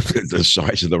impressed with the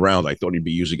size of the round. I thought he'd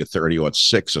be using a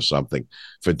 30-06 or something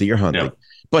for deer hunting. Yeah.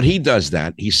 But he does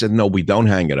that. He said, no, we don't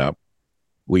hang it up.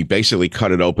 We basically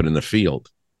cut it open in the field.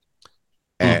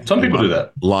 And Some people do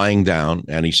that. Lying down.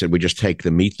 And he said, we just take the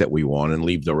meat that we want and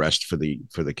leave the rest for the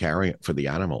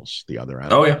animals, the other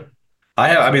animals. Oh yeah.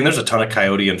 I mean, there's a ton of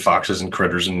coyote and foxes and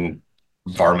critters and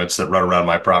varmints that run around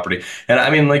my property. And I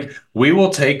mean, like, we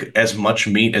will take as much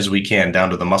meat as we can, down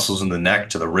to the muscles in the neck,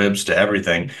 to the ribs, to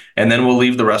everything. And then we'll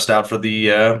leave the rest out for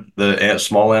the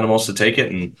small animals to take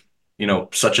it. And,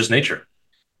 such is nature.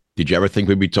 Did you ever think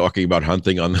we'd be talking about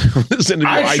hunting on this interview?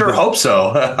 I sure hope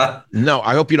so. No,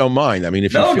 I hope you don't mind. I mean,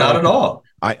 if you No, feel not like at all.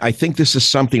 I think this is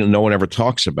something that no one ever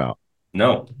talks about.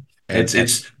 No,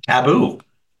 it's taboo.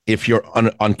 If you're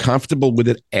uncomfortable with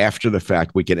it after the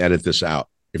fact, we can edit this out.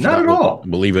 If Not at all.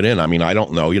 we'll leave it in. I mean, I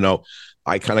don't know.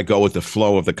 I kind of go with the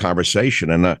flow of the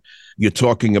conversation. And you're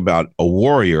talking about a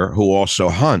warrior who also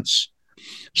hunts.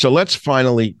 So let's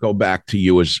finally go back to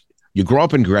you. As you grew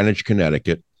up in Greenwich,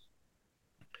 Connecticut.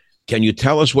 Can you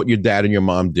tell us what your dad and your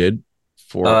mom did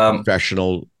for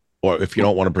professional, or if you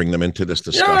don't want to bring them into this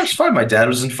discussion? Yeah, it's fine. My dad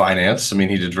was in finance. I mean,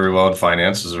 he did very well in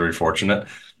finance. I was very fortunate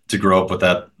to grow up with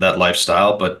that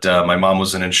lifestyle. But my mom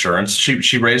was in insurance.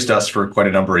 She raised us for quite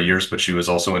a number of years, but she was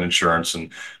also in insurance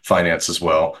and finance as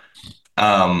well.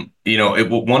 One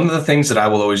of the things that I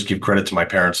will always give credit to my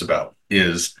parents about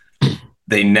is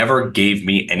they never gave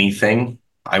me anything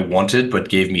I wanted, but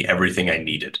gave me everything I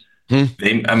needed.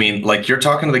 You're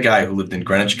talking to the guy who lived in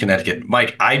Greenwich, Connecticut.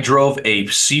 Mike, I drove a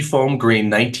seafoam green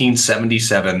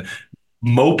 1977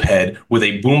 moped with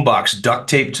a boombox duct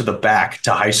taped to the back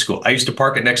to high school. I used to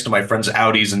park it next to my friends'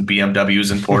 Audis and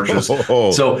BMWs and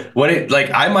Porsches. So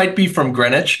I might be from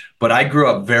Greenwich, but I grew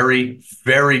up very,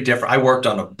 very different. I worked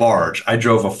on a barge. I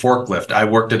drove a forklift. I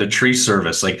worked at a tree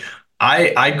service. Like,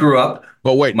 I grew up.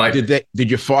 But wait, did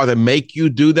your father make you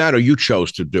do that, or you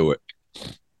chose to do it?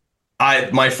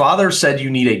 My father said, you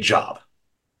need a job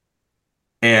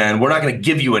and we're not going to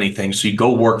give you anything, so you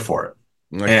go work for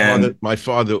it. My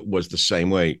father was the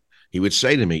same way. He would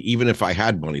say to me, even if I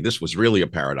had money, this was really a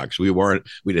paradox. We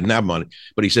didn't have money,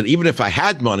 but he said, even if I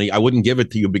had money, I wouldn't give it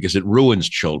to you because it ruins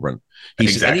children. He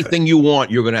said, anything you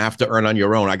want, you're going to have to earn on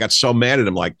your own. I got so mad at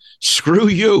him, like, screw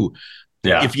you.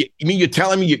 Yeah. You're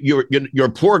telling me you're a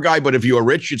poor guy, but if you were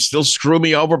rich, you'd still screw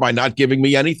me over by not giving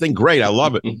me anything? Great. I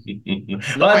love it.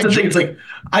 Well, that's the thing. It's like,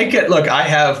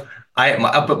 I'm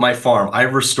up at my farm. I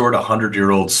restored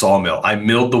 100-year-old sawmill. I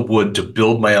milled the wood to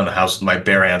build my own house with my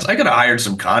bare hands. I could have hired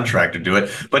some contractor to do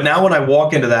it. But now when I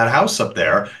walk into that house up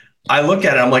there, I look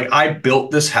at it, I'm like, I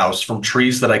built this house from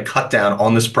trees that I cut down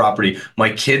on this property. My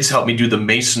kids helped me do the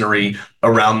masonry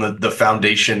around the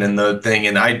foundation and the thing.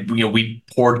 And we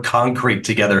poured concrete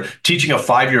together, teaching a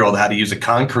 5-year-old how to use a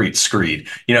concrete screed,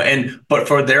 but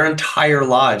for their entire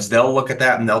lives, they'll look at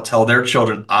that and they'll tell their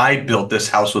children, I built this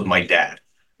house with my dad.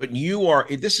 But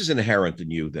this is inherent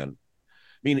in you then.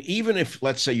 I mean, even if,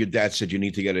 let's say your dad said you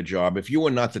need to get a job, if you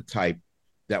were not the type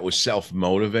that was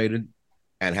self-motivated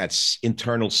and had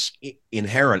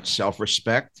inherent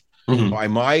self-respect, mm-hmm. by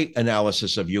my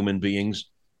analysis of human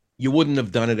beings, you wouldn't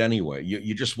have done it anyway.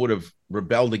 You just would have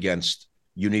rebelled against,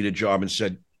 you need a job, and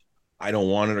said, I don't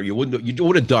want it, or you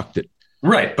would have ducked it.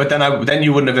 Right, but then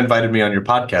you wouldn't have invited me on your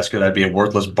podcast because I'd be a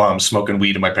worthless bum smoking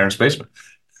weed in my parents' basement.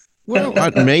 Well,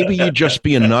 maybe you'd just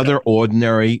be another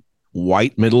ordinary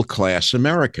white middle class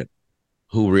American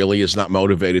who really is not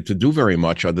motivated to do very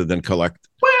much other than collect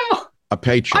Well, a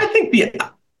paycheck. I think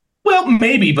well,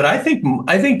 maybe, but I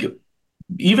think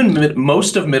even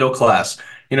most of middle class,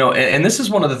 and this is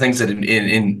one of the things that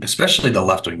in especially the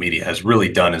left wing media has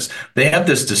really done is they have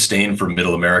this disdain for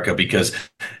middle America because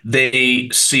they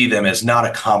see them as not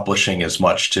accomplishing as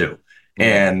much too. Right.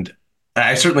 And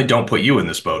I certainly don't put you in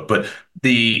this boat, but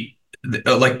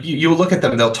like you look at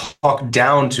them, they'll talk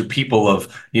down to people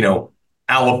of,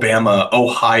 Alabama,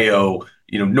 Ohio,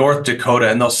 North Dakota,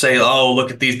 and they'll say, "Oh,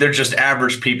 look at these. They're just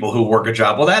average people who work a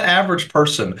job." Well, that average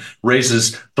person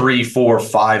raises 3, 4,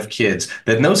 5 kids.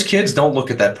 Then those kids don't look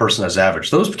at that person as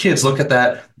average. Those kids look at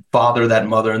that father, that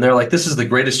mother, and they're like, "This is the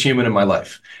greatest human in my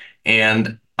life."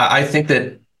 And I think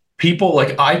that people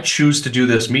like I choose to do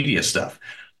this media stuff.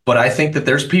 But I think that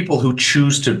there's people who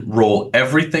choose to roll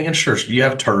everything in church. You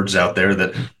have turds out there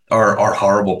that are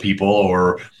horrible people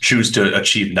or choose to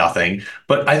achieve nothing.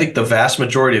 But I think the vast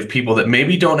majority of people that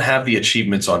maybe don't have the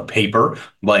achievements on paper,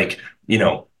 like,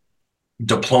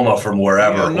 diploma from Yeah,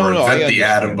 wherever no, or no, I invent the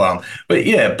atom understand. bomb. But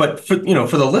yeah, but for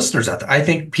the listeners out there, I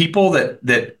think people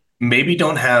that maybe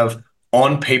don't have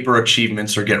on paper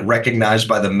achievements or get recognized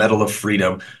by the Medal of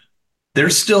Freedom,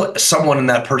 there's still someone in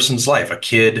that person's life, a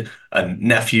kid, a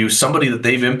nephew, somebody that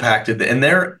they've impacted, and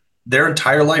their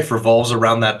entire life revolves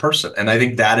around that person. And I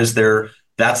think that's their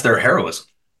heroism.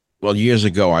 Well, years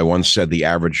ago, I once said the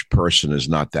average person is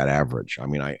not that average. I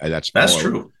mean, that's That's more,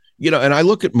 true. and I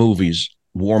look at movies,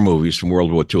 war movies from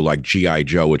World War II, like G.I.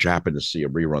 Joe, which I happened to see a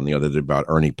rerun the other day about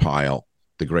Ernie Pyle,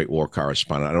 the great war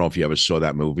correspondent. I don't know if you ever saw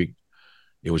that movie.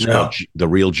 It was called No. The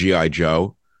Real G.I.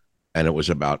 Joe. And it was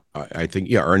about, I think,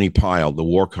 yeah, Ernie Pyle, the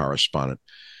war correspondent.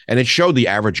 And it showed the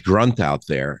average grunt out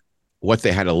there, what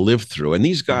they had to live through. And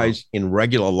these Mhm. guys in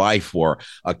regular life were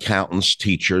accountants,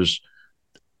 teachers,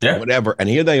 Yeah. whatever. And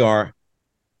here they are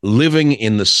living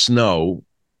in the snow,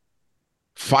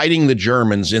 fighting the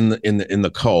Germans in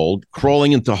the cold,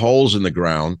 crawling into holes in the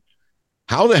ground.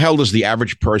 How the hell does the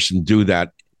average person do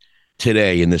that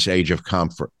today in this age of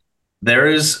comfort?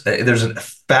 There's a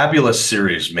fabulous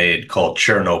series made called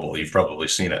Chernobyl. You've probably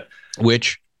seen it.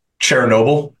 Which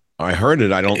Chernobyl. I heard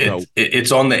it. I don't know.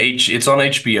 It's on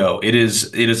HBO. It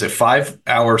is a 5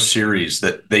 hour series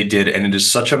that they did, and it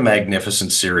is such a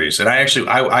magnificent series. And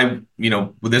I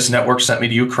this network sent me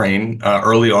to Ukraine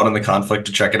early on in the conflict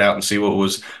to check it out and see what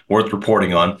was worth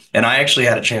reporting on. And I actually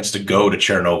had a chance to go to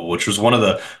Chernobyl, which was one of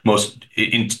the most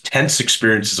intense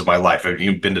experiences of my life. I've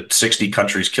been to 60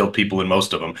 countries, killed people in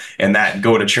most of them, and that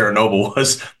going to Chernobyl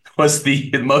was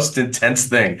the most intense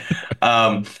thing.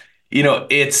 Um,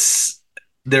 it's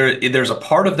there's a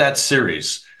part of that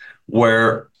series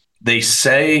where they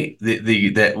say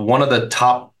that one of the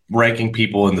top ranking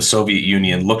people in the Soviet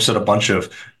Union looks at a bunch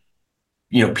of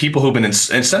people who've been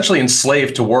essentially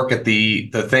enslaved to work at the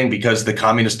thing because the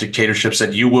communist dictatorship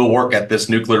said you will work at this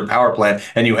nuclear power plant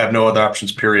and you have no other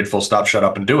options, period, full stop, shut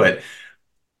up and do it.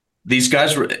 These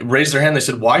guys raised their hand. They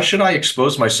said, "Why should I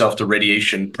expose myself to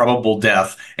radiation, probable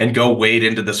death, and go wade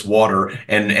into this water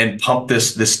and pump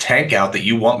this tank out that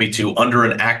you want me to under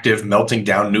an active melting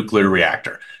down nuclear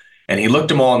reactor?" And he looked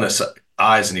them all in the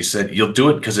eyes and he said, "You'll do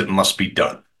it because it must be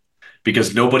done,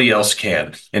 because nobody else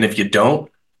can. And if you don't,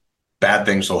 bad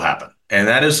things will happen." And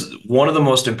that is one of the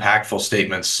most impactful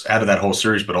statements out of that whole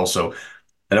series, but also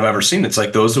that I've ever seen. It's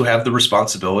like those who have the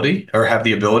responsibility or have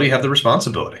the ability have the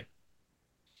responsibility.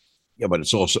 Yeah, but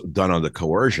it's also done under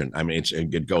coercion. I mean,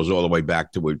 it goes all the way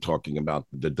back to we're talking about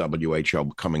the WHO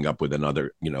coming up with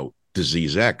another,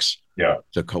 disease X Yeah.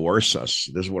 to coerce us.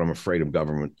 This is what I'm afraid of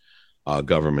government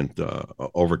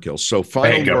overkill. So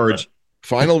Hey, government.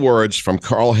 final words from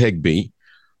Carl Higbie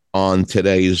on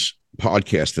today's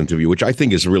podcast interview, which I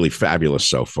think is really fabulous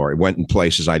so far. It went in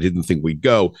places I didn't think we'd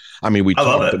go. I mean, I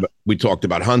love it. we talked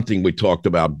about hunting, we talked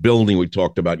about building, we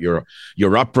talked about your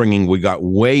upbringing. We got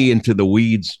way into the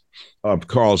weeds of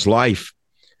Carl's life,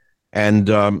 and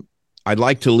I'd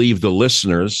like to leave the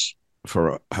listeners,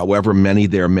 for however many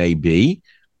there may be,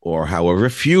 or however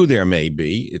few there may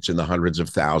be, it's in the hundreds of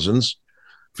thousands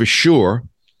for sure.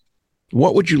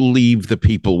 What would you leave the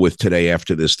people with today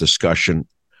after this discussion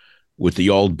with the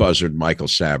old buzzard, Michael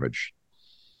Savage?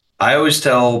 I always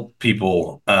tell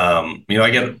people, I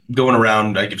get going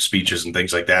around, I give speeches and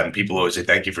things like that, and people always say,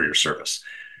 "Thank you for your service."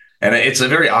 And it's a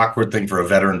very awkward thing for a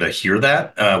veteran to hear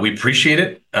that. We appreciate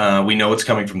it. We know it's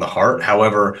coming from the heart.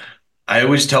 However, I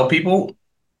always tell people,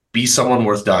 be someone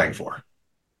worth dying for.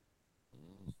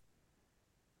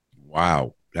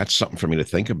 Wow, that's something for me to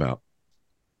think about.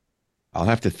 I'll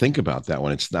have to think about that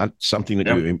one. It's not something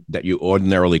that you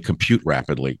ordinarily compute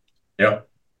rapidly. Yep.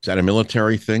 Is that a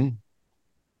military thing?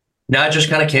 No, it just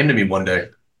kind of came to me one day.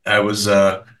 I was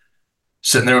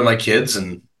sitting there with my kids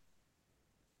and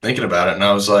thinking about it, and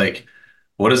I was like,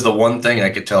 what is the one thing I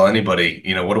could tell anybody?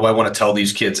 What do I want to tell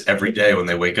these kids every day when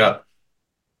they wake up?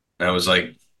 And I was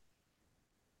like,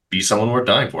 be someone worth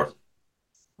dying for.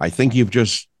 I think you've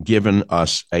just given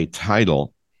us a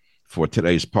title for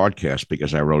today's podcast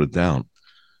because I wrote it down.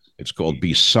 It's called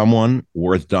Be Someone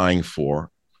Worth Dying For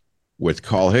with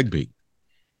Carl Higbie.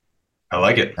 I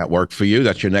like it. That worked for you?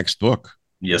 That's your next book.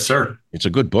 Yes, sir. It's a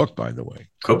good book, by the way.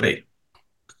 Could be.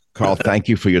 Carl, thank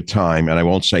you for your time. And I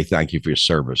won't say thank you for your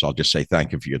service. I'll just say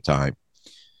thank you for your time.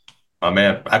 Oh,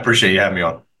 man. I appreciate you having me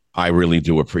on. I really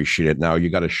do appreciate it. Now, you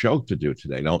got a show to do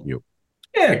today, don't you?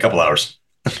 Yeah, a couple hours.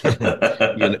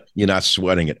 You're not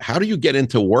sweating it. How do you get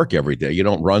into work every day? You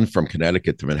don't run from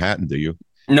Connecticut to Manhattan, do you?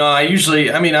 No,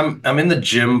 I'm in the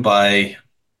gym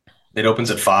it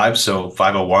opens at 5, so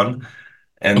 5:01.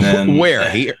 And then where?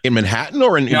 Here in Manhattan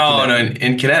or in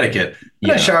Connecticut.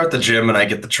 Yeah. I shower at the gym and I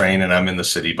get the train and I'm in the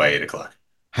city by 8:00.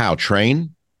 How?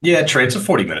 Train? Yeah, train. It's a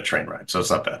 40-minute train ride, so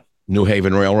it's not bad. New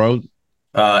Haven Railroad?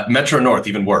 Metro North,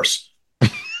 even worse.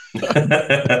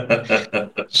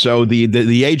 So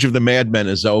the age of the madmen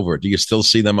is over. Do you still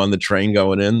see them on the train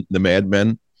going in? The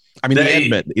madmen? I mean,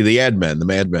 the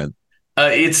madmen.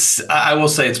 I will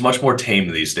say it's much more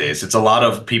tame these days. It's a lot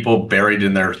of people buried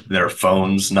in their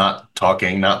phones, not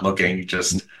talking, not looking,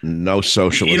 just no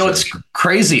socialization. It's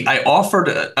crazy. I offered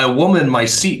a woman my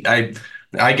seat. I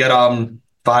get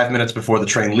 5 minutes before the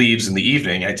train leaves in the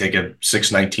evening. I take a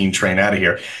 6:19 train out of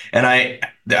here, and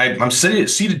I'm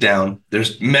seated down.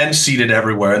 There's men seated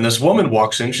everywhere, and this woman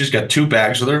walks in. She's got 2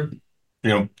 bags with her,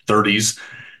 30s,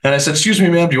 and I said, "Excuse me,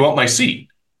 ma'am, do you want my seat?"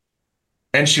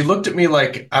 And she looked at me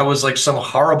like I was like some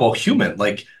horrible human,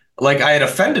 like I had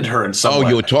offended her in some way. Oh,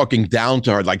 you were talking down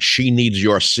to her like she needs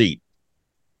your seat.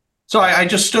 So I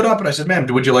just stood up and I said, "Ma'am,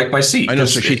 would you like my seat?" I know.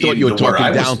 So she thought you were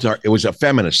talking down to her. It was a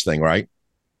feminist thing, right?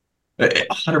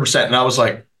 100%. And I was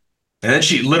like, and then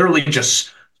she literally just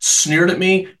sneered at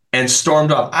me and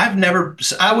stormed off.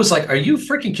 I was like, are you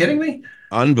freaking kidding me?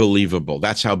 Unbelievable.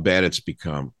 That's how bad it's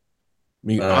become. I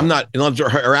mean, I'm not,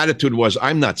 her attitude was,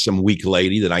 I'm not some weak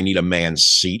lady that I need a man's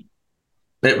seat.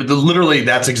 Literally,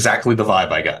 that's exactly the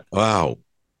vibe I got. Wow.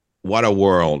 What a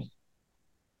world.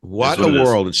 What a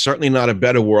world. It's certainly not a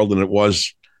better world than it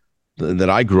was that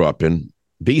I grew up in.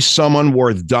 Be someone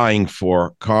worth dying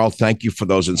for. Carl, thank you for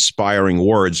those inspiring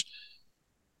words.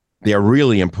 They're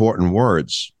really important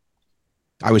words.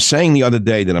 I was saying the other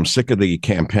day that I'm sick of the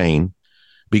campaign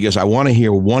because I want to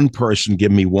hear one person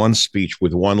give me one speech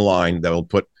with one line that will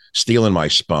put steel in my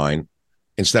spine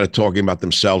instead of talking about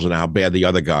themselves and how bad the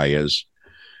other guy is.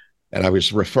 And I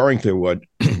was referring to what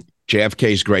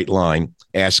JFK's great line,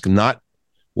 ask not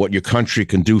what your country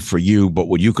can do for you, but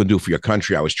what you can do for your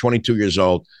country. I was 22 years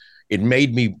old. It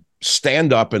made me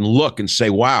stand up and look and say,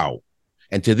 wow.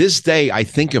 And to this day, I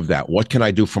think of that. What can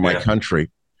I do for my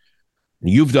country?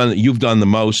 You've done the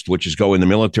most, which is go in the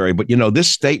military. But, this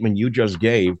statement you just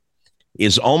gave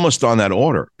is almost on that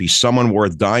order. Be someone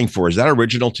worth dying for. Is that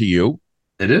original to you?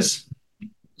 It is.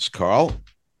 It's Carl,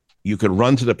 you could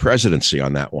run to the presidency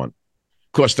on that one.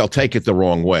 Of course, they'll take it the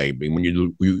wrong way. I mean, when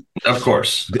you of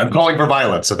course, I'm calling for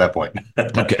violence at that point.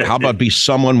 Okay. How about be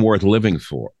someone worth living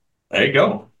for? There you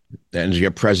go. And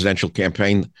your presidential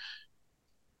campaign.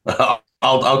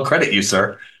 I'll credit you,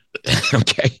 sir.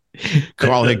 Okay.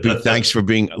 Carl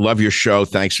Higbie, love your show.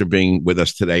 Thanks for being with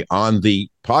us today on the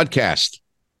podcast.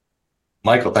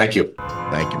 Michael, thank you.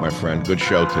 Thank you, my friend. Good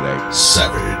show today.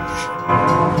 Savage.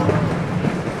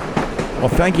 Well,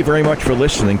 thank you very much for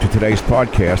listening to today's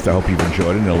podcast. I hope you've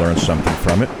enjoyed it and you'll learn something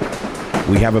from it.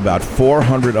 We have about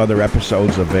 400 other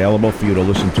episodes available for you to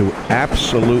listen to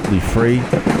absolutely free.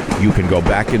 You can go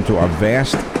back into our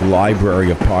vast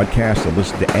library of podcasts and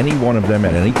listen to any one of them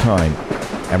at any time.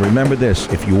 And remember this,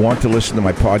 if you want to listen to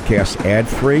my podcast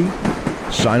ad-free,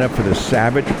 sign up for the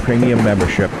Savage Premium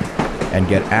membership and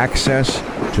get access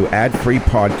to ad-free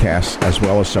podcasts as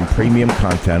well as some premium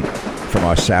content from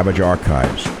our Savage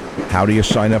archives. How do you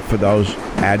sign up for those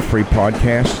ad-free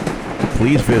podcasts?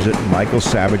 Please visit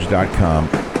michaelsavage.com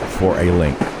for a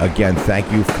link. Again,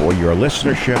 thank you for your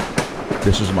listenership.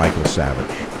 This is Michael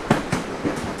Savage.